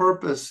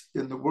purpose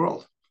in the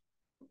world.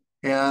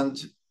 And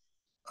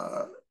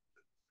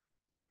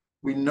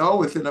we know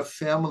within a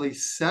family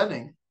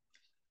setting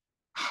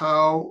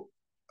how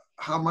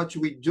much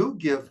we do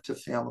give to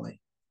family,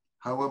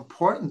 how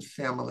important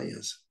family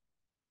is.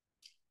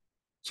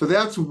 So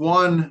that's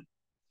one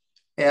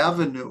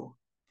avenue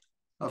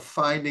of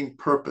finding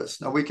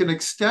purpose. Now we can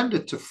extend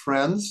it to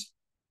friends.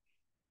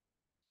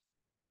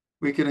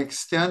 We can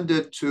extend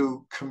it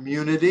to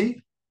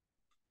community.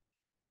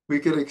 We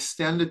could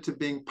extend it to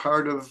being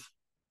part of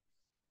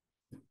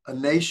a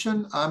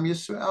nation, Am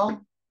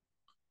Yisrael.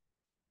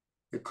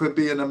 It could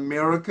be an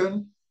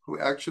American who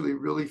actually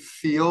really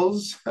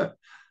feels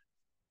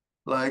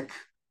like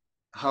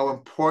how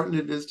important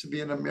it is to be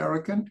an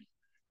American.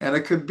 And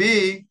it could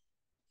be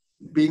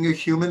being a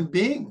human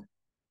being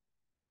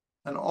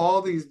on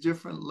all these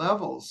different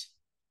levels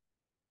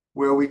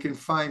where we can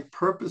find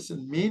purpose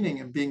and meaning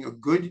in being a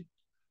good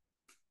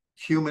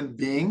human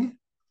being,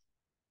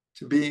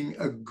 to being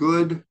a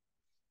good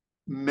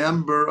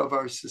member of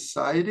our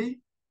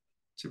society,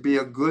 to be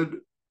a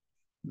good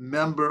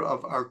member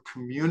of our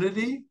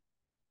community,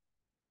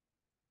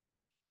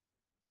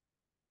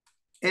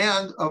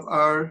 and of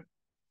our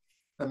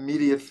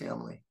immediate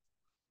family.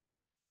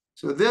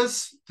 So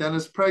this,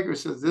 Dennis Prager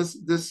says,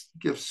 this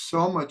gives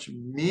so much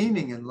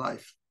meaning in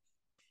life.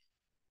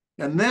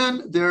 And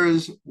then there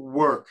is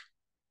work.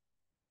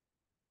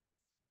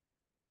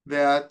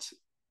 That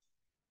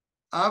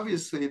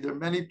obviously there are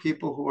many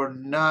people who are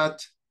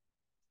not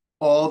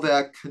all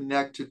that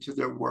connected to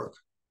their work.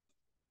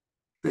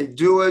 They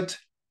do it,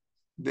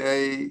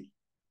 they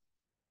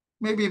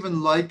maybe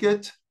even like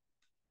it,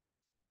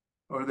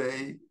 or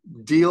they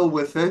deal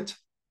with it.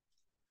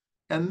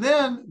 And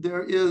then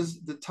there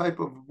is the type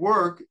of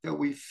work that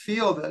we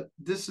feel that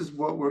this is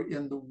what we're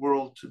in the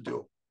world to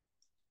do.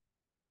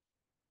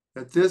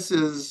 That this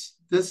is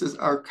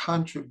our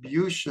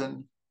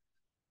contribution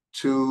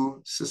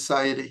to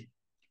society.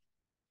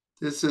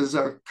 This is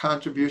our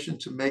contribution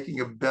to making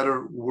a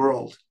better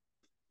world.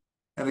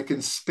 And it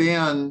can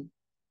span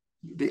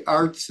the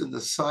arts and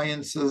the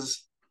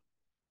sciences,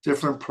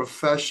 different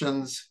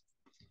professions.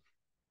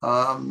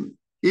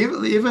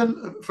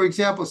 Even, for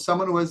example,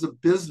 someone who has a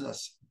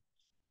business,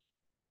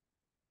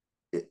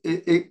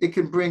 it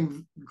can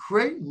bring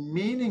great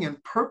meaning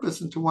and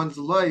purpose into one's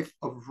life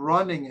of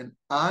running an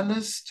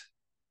honest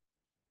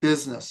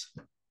business.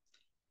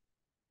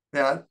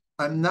 That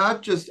I'm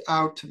not just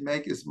out to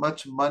make as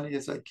much money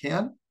as I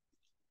can,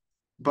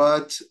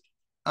 but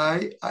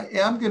I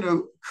am going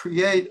to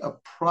create a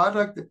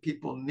product that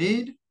people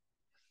need,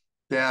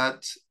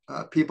 that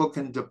people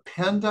can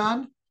depend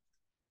on,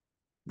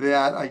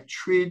 that I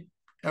treat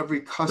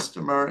every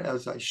customer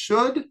as I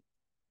should.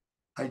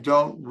 I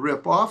don't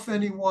rip off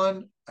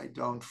anyone. I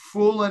don't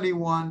fool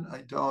anyone.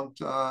 I don't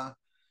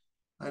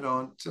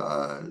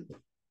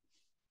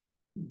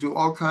do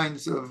all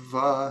kinds of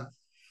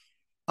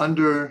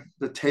under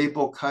the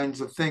table kinds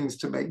of things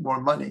to make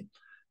more money.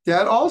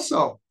 That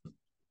also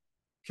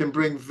can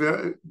bring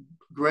very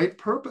great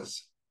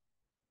purpose.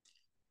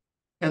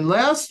 And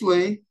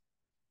lastly,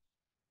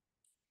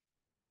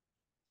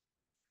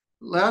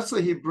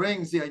 he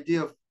brings the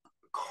idea of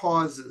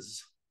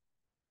causes.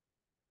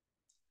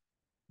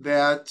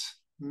 That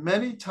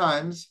many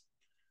times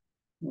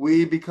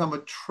we become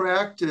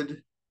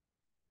attracted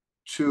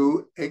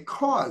to a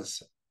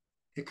cause.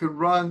 It could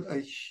run a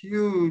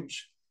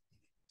huge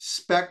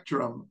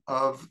spectrum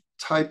of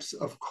types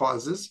of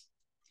causes,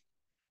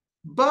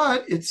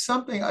 but it's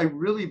something I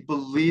really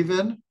believe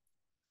in.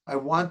 I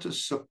want to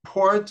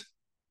support.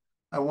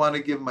 I want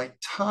to give my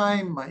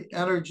time, my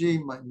energy,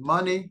 my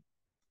money.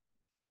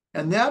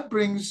 And that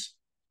brings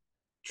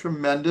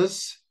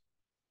tremendous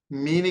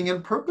meaning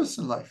and purpose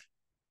in life.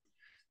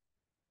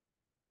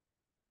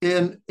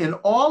 In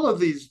all of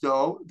these,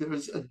 though,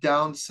 there's a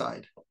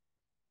downside.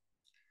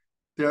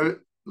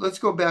 Let's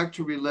go back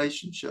to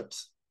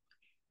relationships.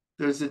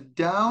 There's a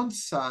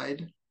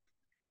downside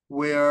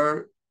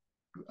where,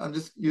 I'm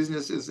just using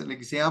this as an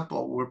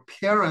example, where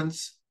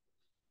parents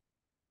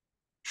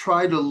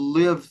try to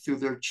live through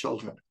their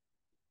children.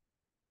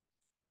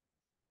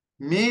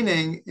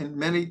 Meaning, in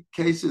many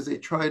cases, they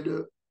try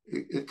to,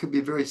 it could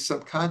be very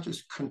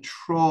subconscious,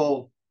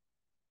 control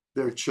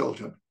their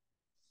children.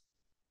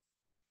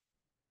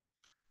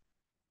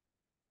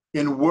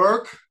 In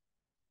work,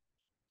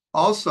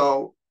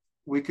 also,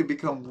 we could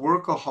become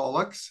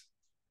workaholics,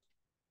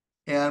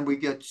 and we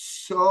get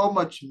so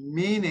much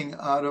meaning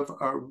out of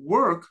our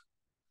work,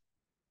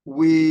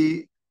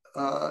 we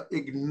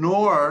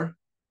ignore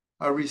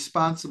our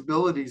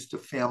responsibilities to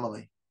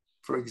family,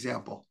 for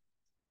example.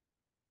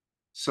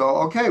 So,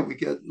 okay, we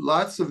get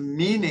lots of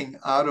meaning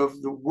out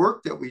of the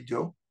work that we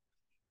do,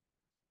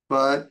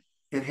 but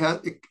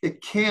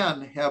it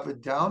can have a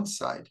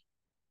downside,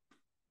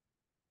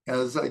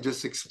 as I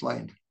just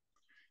explained.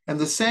 And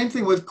the same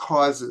thing with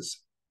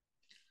causes.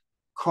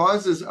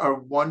 Causes are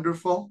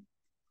wonderful.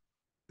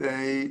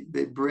 They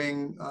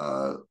bring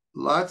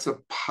lots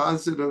of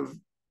positive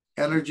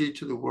energy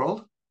to the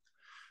world.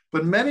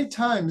 But many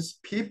times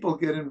people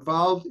get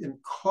involved in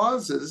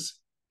causes,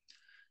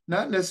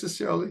 not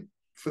necessarily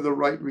for the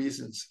right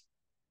reasons.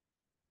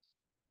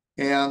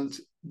 And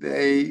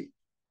we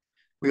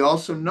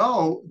also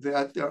know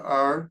that there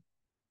are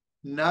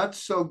not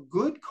so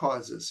good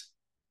causes.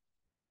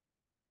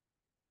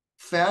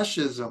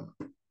 Fascism,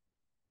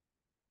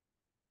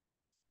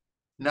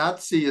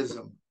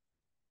 Nazism,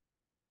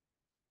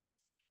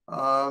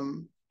 at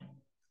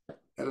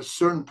a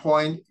certain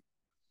point,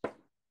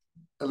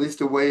 at least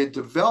the way it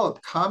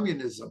developed,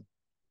 communism.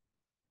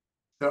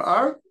 There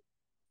are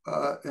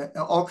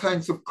all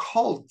kinds of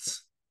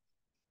cults.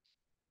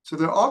 So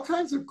there are all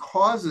kinds of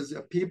causes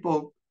that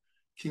people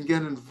can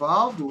get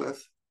involved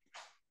with,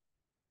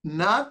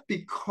 not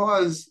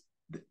because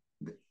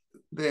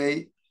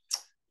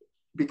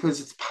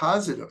it's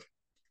positive.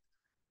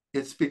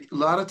 It's a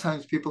lot of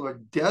times people are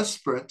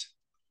desperate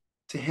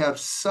to have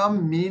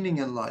some meaning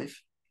in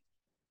life.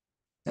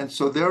 And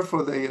so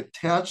therefore they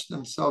attach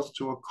themselves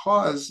to a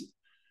cause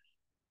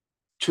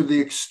to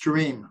the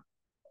extreme.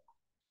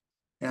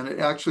 And it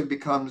actually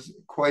becomes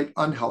quite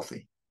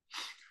unhealthy.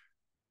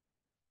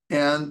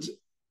 And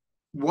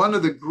one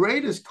of the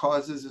greatest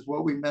causes is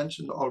what we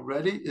mentioned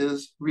already,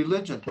 is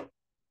religion.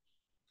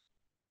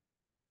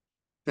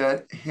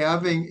 That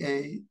having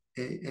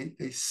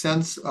a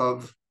sense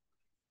of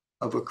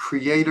a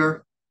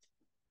creator,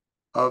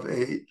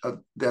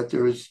 that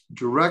there is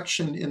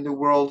direction in the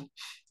world,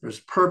 there's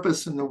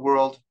purpose in the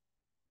world,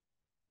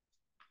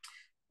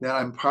 that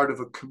I'm part of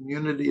a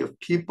community of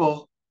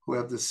people who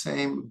have the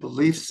same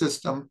belief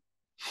system.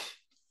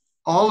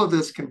 All of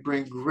this can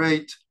bring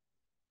great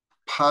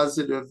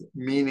positive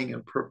meaning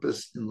and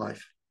purpose in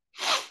life.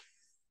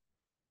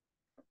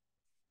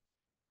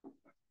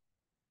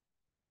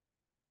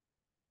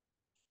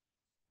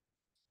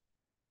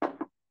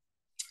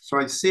 So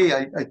I see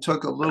I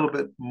took a little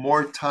bit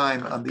more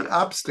time on the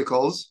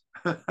obstacles.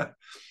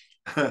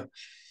 But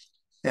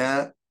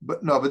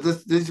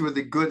these were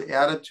the good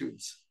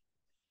attitudes.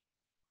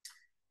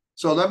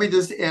 So let me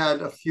just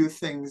add a few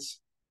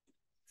things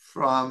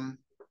from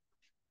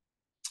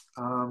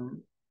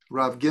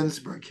Rav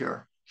Ginsburg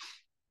here.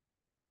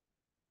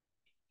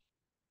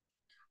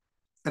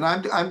 And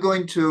I'm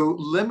going to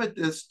limit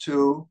this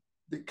to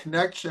the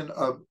connection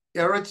of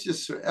Eretz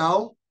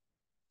Yisrael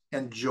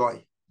and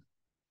joy.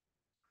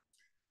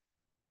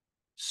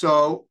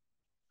 So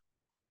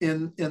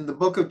in the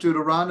book of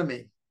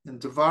Deuteronomy, in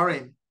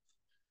Devarim,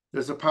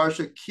 there's a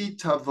parsha, Ki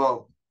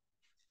Tavo.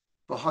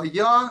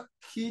 V'haya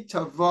ki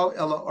tavo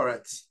el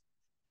haaretz.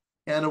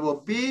 And it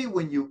will be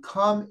when you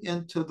come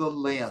into the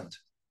land.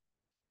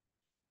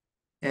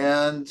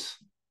 And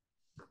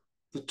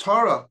the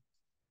Torah,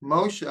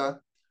 Moshe,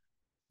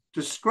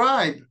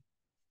 describe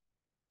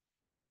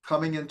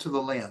coming into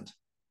the land.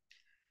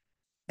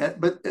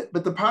 But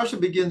the parsha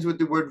begins with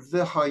the word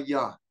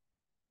v'haya.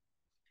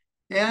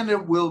 And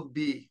it will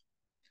be.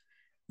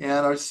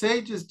 And our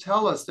sages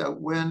tell us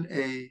that when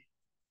a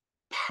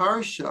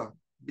parsha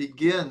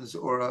begins,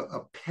 or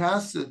a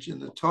passage in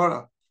the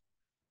Torah,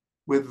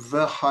 with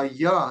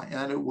v'haya,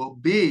 and it will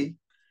be,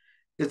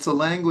 it's a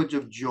language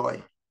of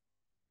joy.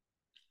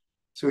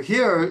 So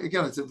here,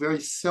 again, it's a very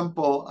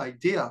simple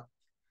idea.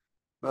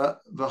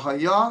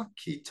 V'haya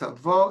ki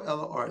tavo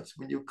el haaretz.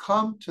 When you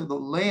come to the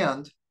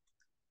land,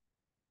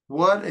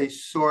 what a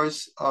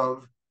source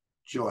of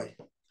joy.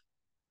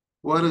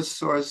 What a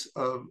source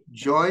of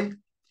joy.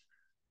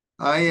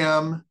 I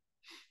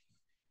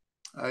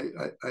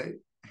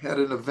had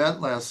an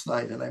event last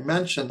night, and I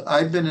mentioned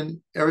I've been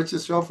in Eretz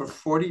Yisrael for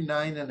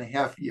 49 and a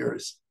half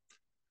years.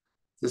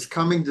 This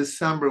coming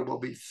December will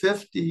be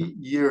 50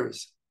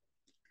 years.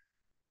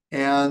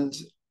 And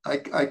I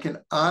can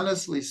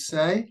honestly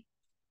say,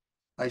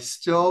 I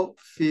still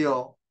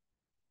feel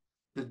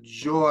the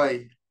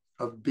joy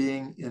of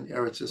being in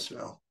Eretz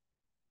Israel.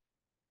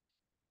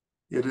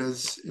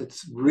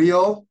 It's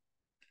real,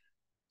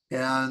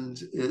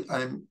 and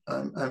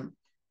I'm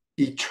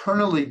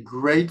eternally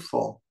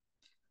grateful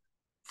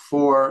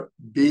for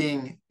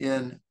being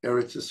in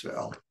Eretz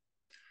Israel.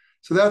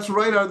 So that's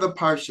right out of the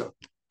Parsha.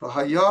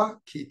 V'haya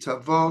ki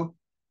tavo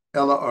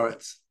el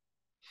haaretz.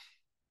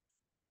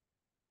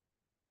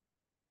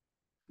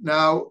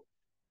 Now,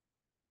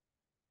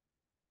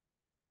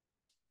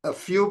 a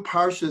few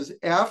Parshas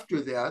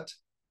after that,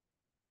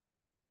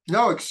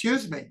 no,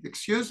 excuse me,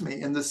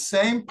 in the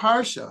same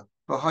Parsha,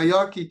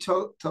 V'haya ki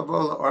tavo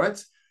el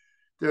haaretz,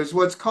 there's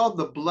what's called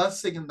the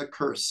blessing and the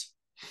curse.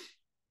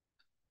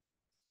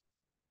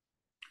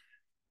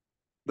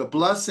 The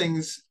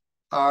blessings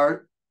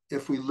are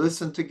if we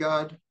listen to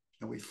God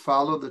and we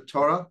follow the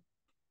Torah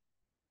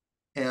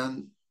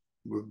and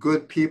we're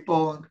good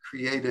people and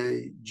create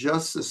a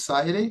just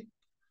society.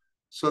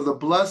 So the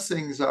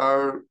blessings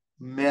are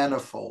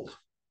manifold.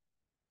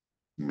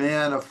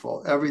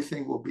 Manifold.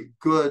 Everything will be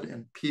good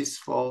and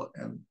peaceful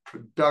and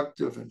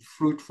productive and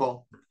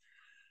fruitful.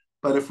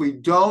 But if we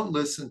don't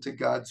listen to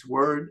God's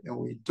word and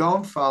we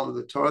don't follow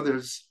the Torah,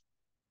 there's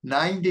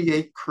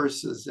 98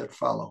 curses that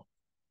follow.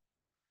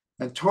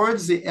 And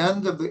towards the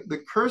end of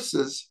the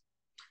curses,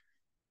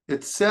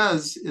 it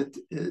says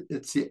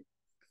it's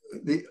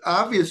the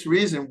obvious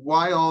reason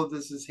why all of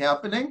this is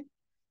happening,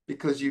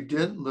 because you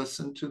didn't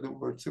listen to the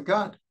words of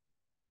God.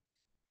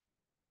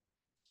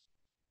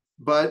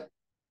 But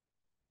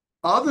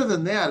other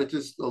than that, it's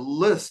just a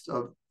list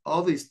of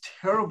all these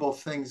terrible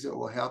things that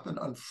will happen.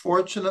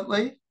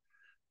 Unfortunately,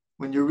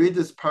 when you read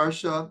this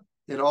Parsha,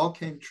 it all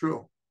came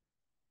true.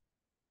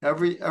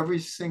 Every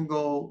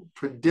single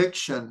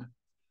prediction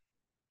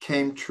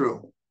came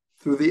true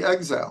through the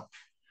exile.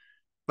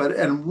 But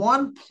in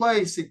one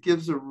place, it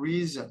gives a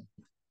reason.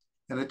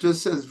 And it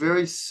just says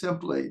very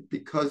simply,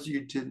 because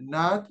you did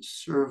not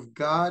serve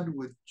God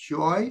with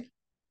joy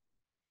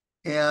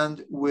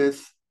and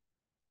with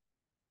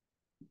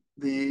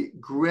the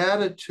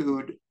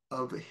gratitude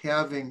of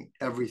having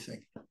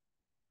everything.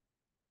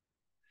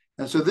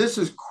 And so this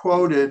is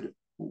quoted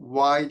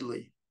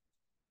widely,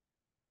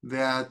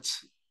 that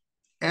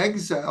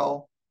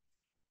exile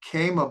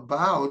came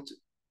about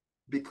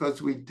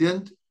because we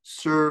didn't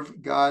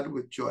serve God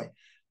with joy.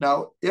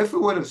 Now, if it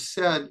would have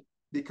said,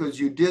 because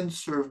you didn't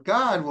serve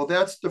God, well,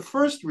 that's the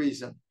first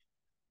reason.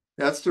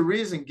 That's the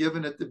reason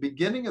given at the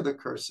beginning of the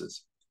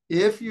curses.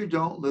 If you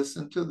don't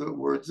listen to the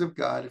words of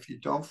God, if you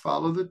don't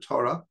follow the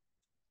Torah,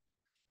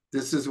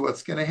 this is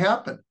what's going to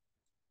happen.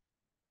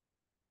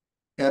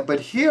 But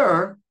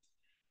here,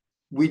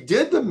 we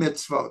did the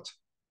mitzvot.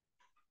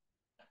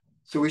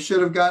 So we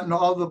should have gotten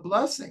all the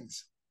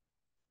blessings.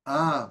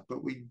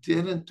 But we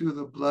didn't do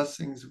the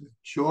blessings with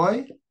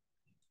joy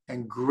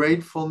and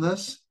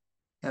gratefulness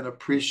and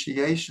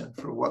appreciation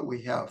for what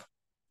we have.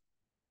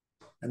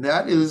 And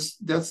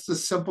that's the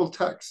simple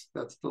text.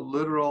 That's the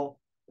literal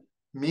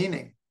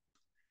meaning.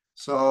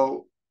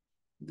 So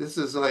this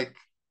is like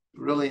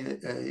really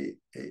a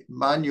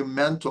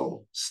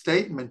monumental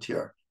statement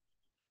here,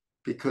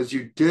 because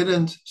you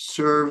didn't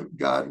serve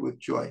God with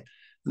joy.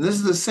 And this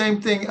is the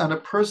same thing on a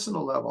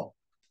personal level.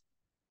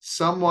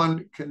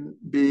 Someone can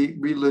be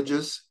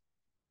religious,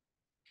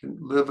 can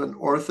live an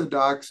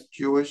Orthodox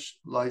Jewish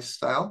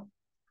lifestyle,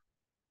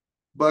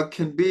 but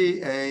can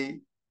be a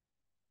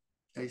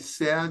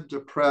sad,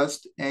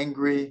 depressed,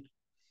 angry,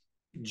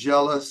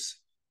 jealous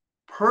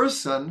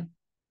person.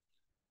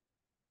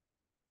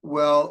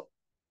 Well,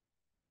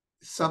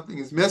 something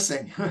is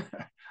missing.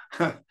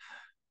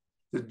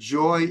 The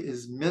joy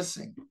is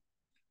missing.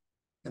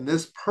 And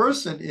this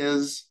person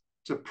is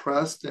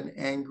depressed and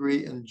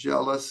angry and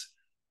jealous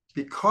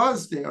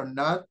because they are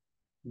not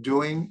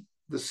doing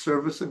the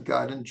service of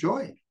God in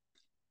joy.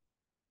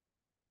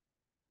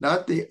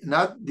 Not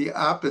the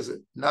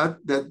opposite,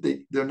 not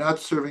that they're not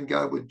serving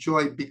God with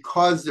joy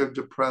because they're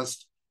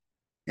depressed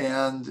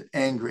and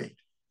angry.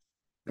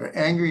 They're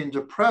angry and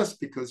depressed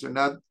because they're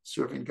not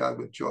serving God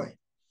with joy.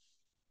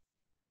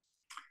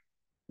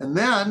 And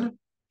then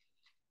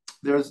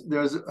there's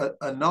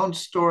a known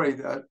story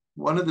that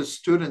one of the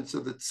students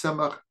of the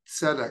Tzemach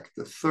Tzedek,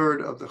 the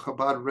third of the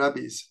Chabad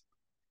Rebbes,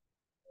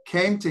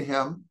 came to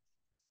him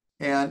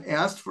and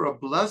asked for a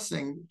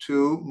blessing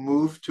to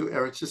move to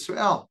Eretz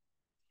Israel.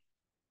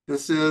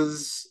 This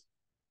is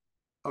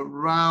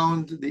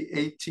around the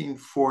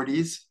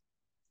 1840s.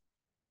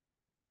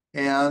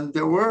 And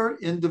there were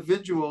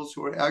individuals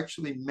who were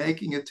actually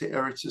making it to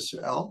Eretz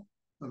Israel,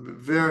 a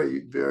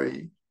very,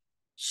 very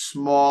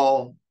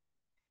small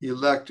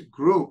elect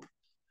group.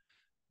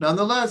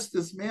 Nonetheless,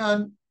 this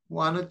man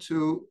wanted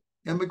to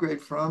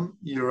immigrate from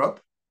Europe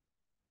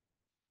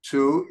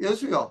to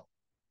Israel.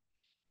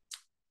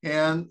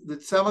 And the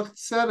Tzemach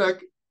Tzedek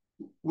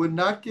would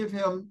not give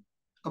him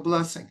a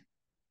blessing.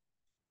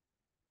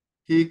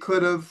 he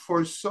could have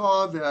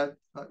foresaw that,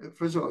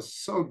 first of all, it's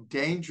so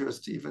dangerous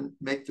to even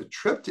make the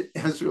trip to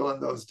Israel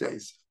in those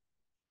days.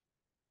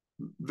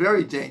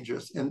 Very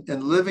dangerous.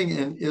 And living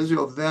in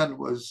Israel then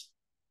was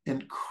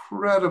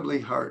incredibly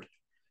hard.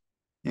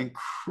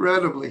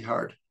 Incredibly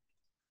hard.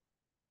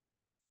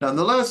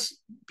 Nonetheless,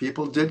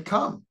 people did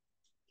come.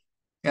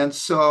 And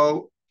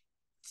so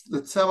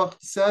the Tzemach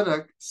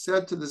Tzedek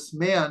said to this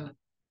man,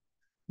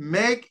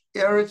 make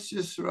Eretz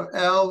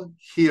Yisrael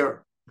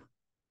here.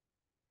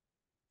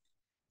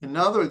 In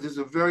other words, there's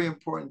a very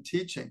important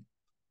teaching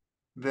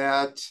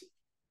that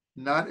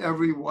not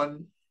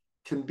everyone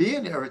can be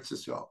in Eretz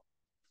Yisrael,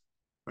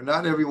 or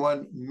not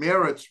everyone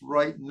merits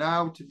right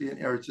now to be in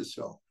Eretz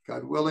Yisrael.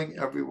 God willing,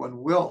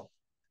 everyone will.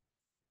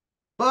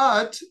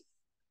 But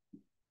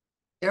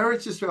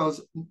Eretz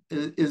Yisrael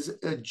is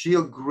a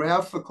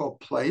geographical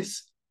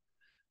place,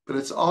 but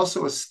it's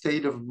also a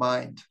state of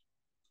mind.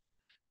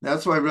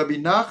 That's why Rabbi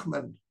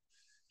Nachman,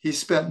 he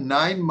spent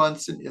 9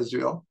 months in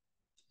Israel,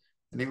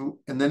 and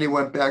then he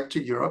went back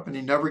to Europe, and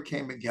he never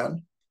came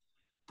again.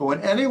 But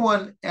when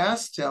anyone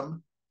asked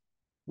him,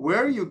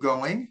 where are you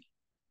going?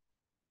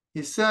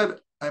 He said,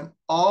 I'm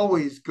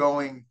always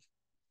going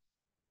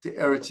to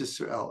Eretz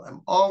Yisrael.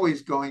 I'm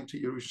always going to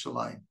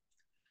Yerushalayim.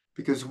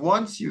 Because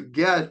once you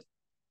get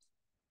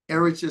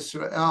Eretz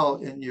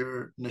Yisrael in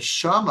your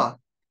neshama,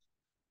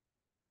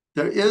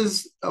 there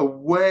is a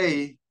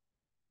way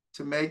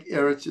to make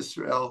Eretz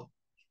Yisrael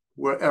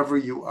wherever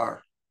you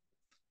are.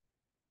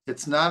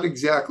 It's not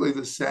exactly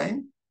the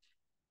same,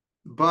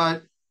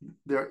 but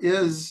there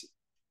is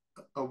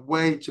a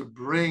way to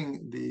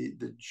bring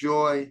the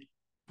joy,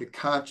 the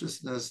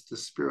consciousness, the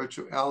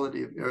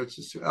spirituality of Eretz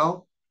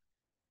Yisrael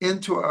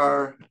into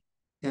our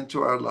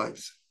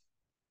lives.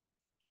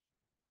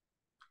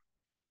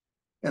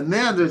 And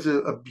then there's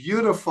a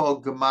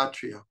beautiful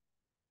gematria,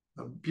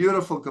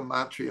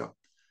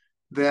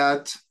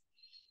 that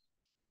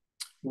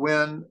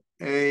when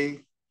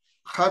a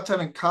chatan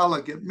and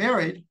kala get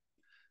married,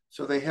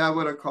 so they have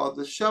what are called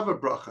the Sheva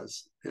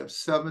brachas. They have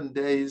 7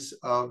 days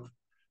of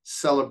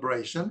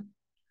celebration,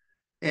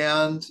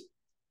 and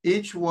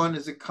each one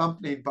is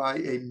accompanied by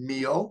a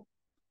meal,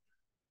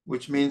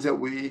 which means that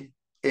we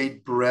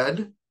ate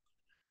bread,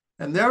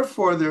 and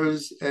therefore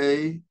there's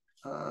a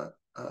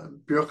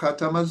birchat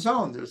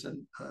hamazon. There's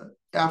an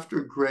after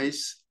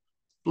grace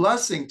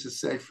blessing to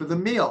say for the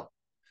meal,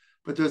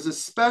 but there's a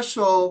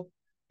special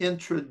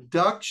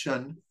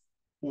introduction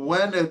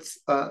when it's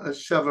a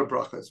Sheva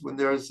brachas, when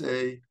there's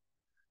a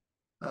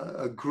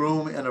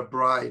groom and a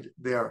bride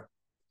there.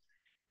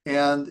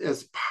 And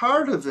as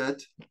part of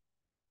it,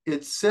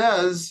 it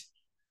says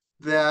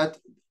that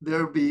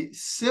there be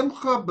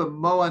simcha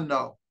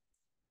b'moano.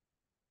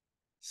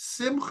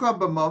 Simcha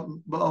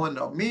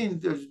b'moano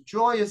means there's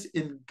joyous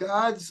in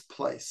God's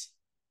place.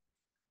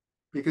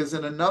 Because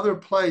in another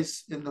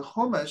place in the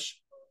Chumash,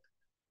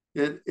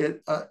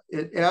 it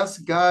asks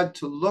God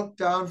to look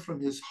down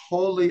from his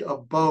holy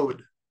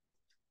abode.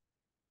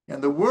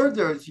 And the word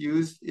there is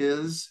used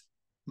is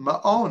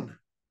ma'on.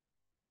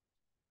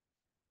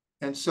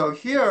 And so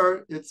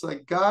here, it's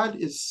like God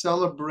is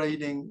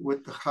celebrating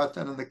with the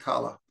chatan and the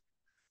kala,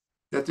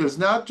 that there's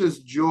not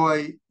just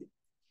joy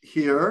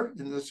here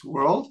in this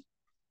world,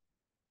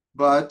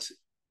 but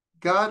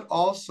God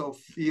also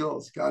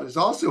feels, God is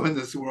also in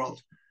this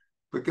world,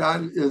 but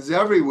God is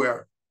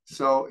everywhere.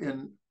 So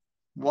in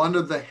one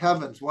of the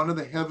heavens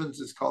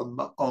is called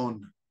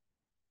ma'on,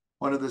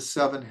 one of the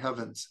 7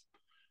 heavens.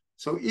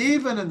 So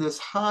even in this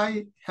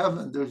high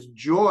heaven, there's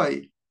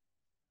joy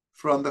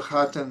from the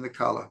chatan and the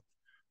kala.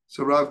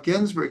 So Rav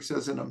Ginsburg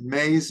says an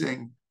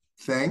amazing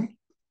thing.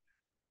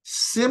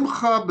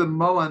 Simcha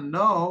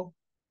b'moano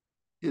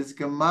is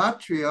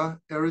gematria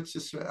Eretz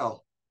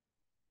Yisrael,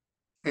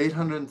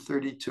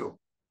 832.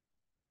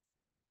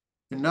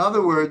 In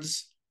other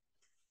words,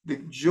 the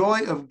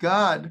joy of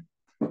God,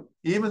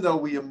 even though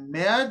we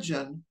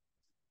imagine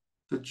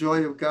the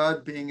joy of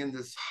God being in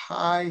this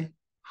high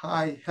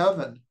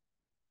heaven,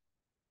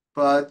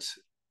 but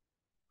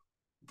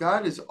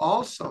God is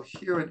also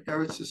here in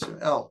Eretz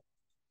Yisrael.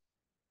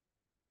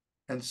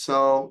 And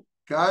so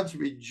God's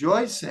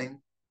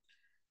rejoicing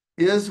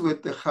is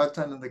with the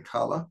chatan and the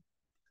kala,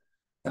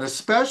 and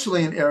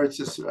especially in Eretz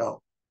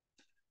Yisrael.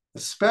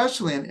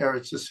 Especially in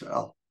Eretz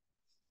Yisrael.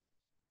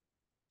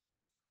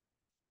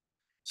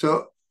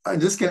 So I'm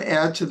just going to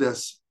add to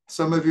this.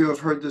 Some of you have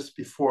heard this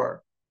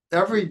before.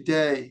 Every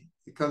day,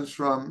 it comes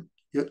from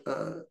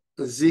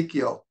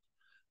Ezekiel.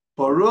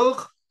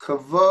 Baruch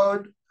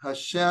kavod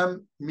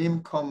Hashem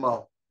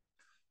mimkomo.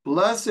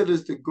 Blessed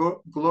is the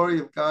glory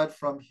of God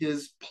from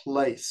his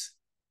place.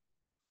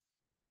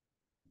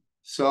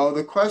 So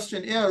the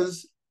question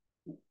is,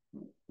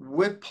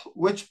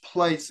 which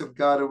place of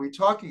God are we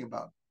talking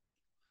about?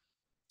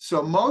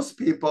 So most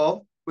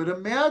people would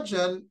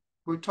imagine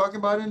we're talking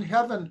about in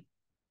heaven.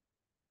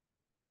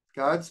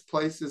 God's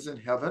place is in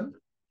heaven.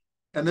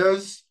 And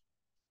there's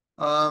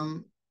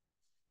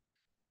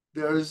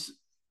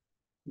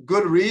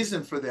good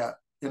reason for that.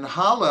 In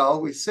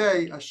Hallel, we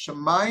say,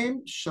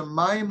 Shamayim,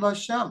 Shamayim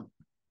Lashem.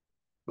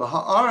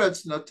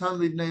 V'ha'aretz natan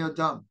livnei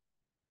adam.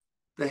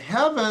 The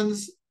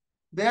heavens,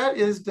 that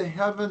is the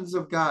heavens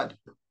of God.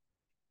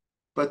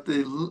 But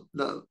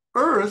the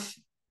earth,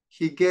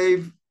 he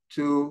gave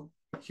to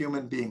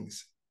human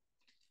beings.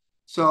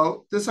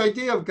 So this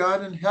idea of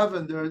God in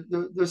heaven,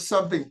 there's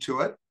something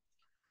to it.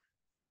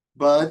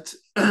 But,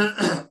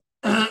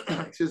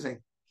 excuse me,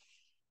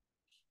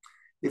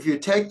 if you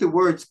take the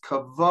words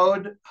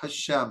kavod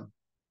Hashem,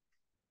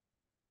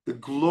 the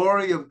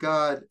glory of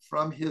God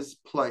from his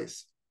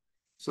place.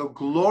 So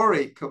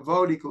glory,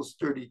 kavod equals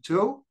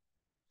 32.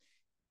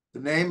 The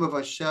name of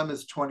Hashem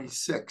is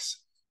 26.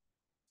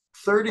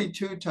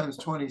 32 times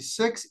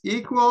 26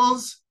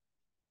 equals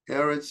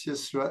Eretz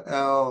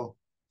Yisrael,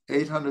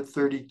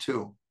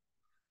 832.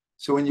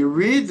 So when you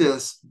read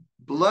this,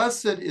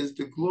 blessed is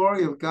the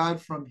glory of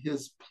God from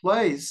his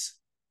place,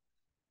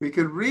 we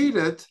could read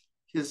it,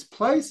 his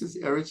place is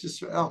Eretz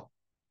Yisrael.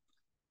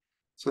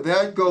 So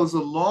that goes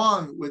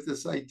along with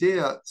this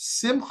idea,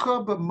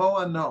 simcha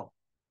b'mo'ano.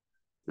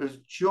 There's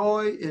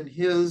joy in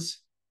his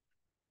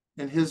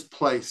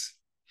place.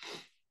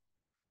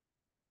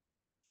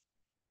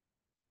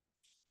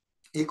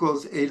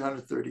 Equals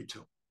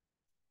 832.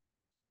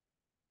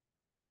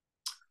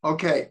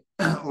 Okay,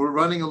 we're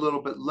running a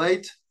little bit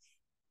late.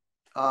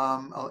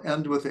 I'll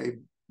end with a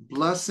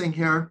blessing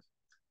here.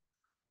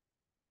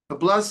 The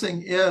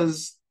blessing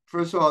is,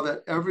 first of all,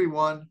 that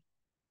everyone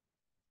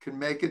can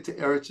make it to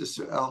Eretz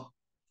Yisrael.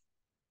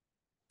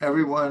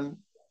 Everyone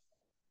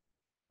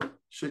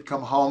should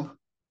come home.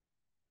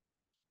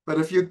 But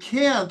if you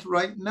can't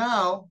right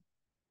now,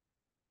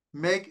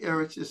 make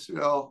Eretz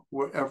Yisrael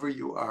wherever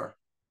you are.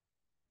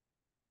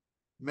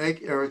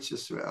 Make Eretz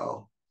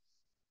Yisrael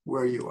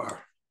where you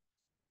are.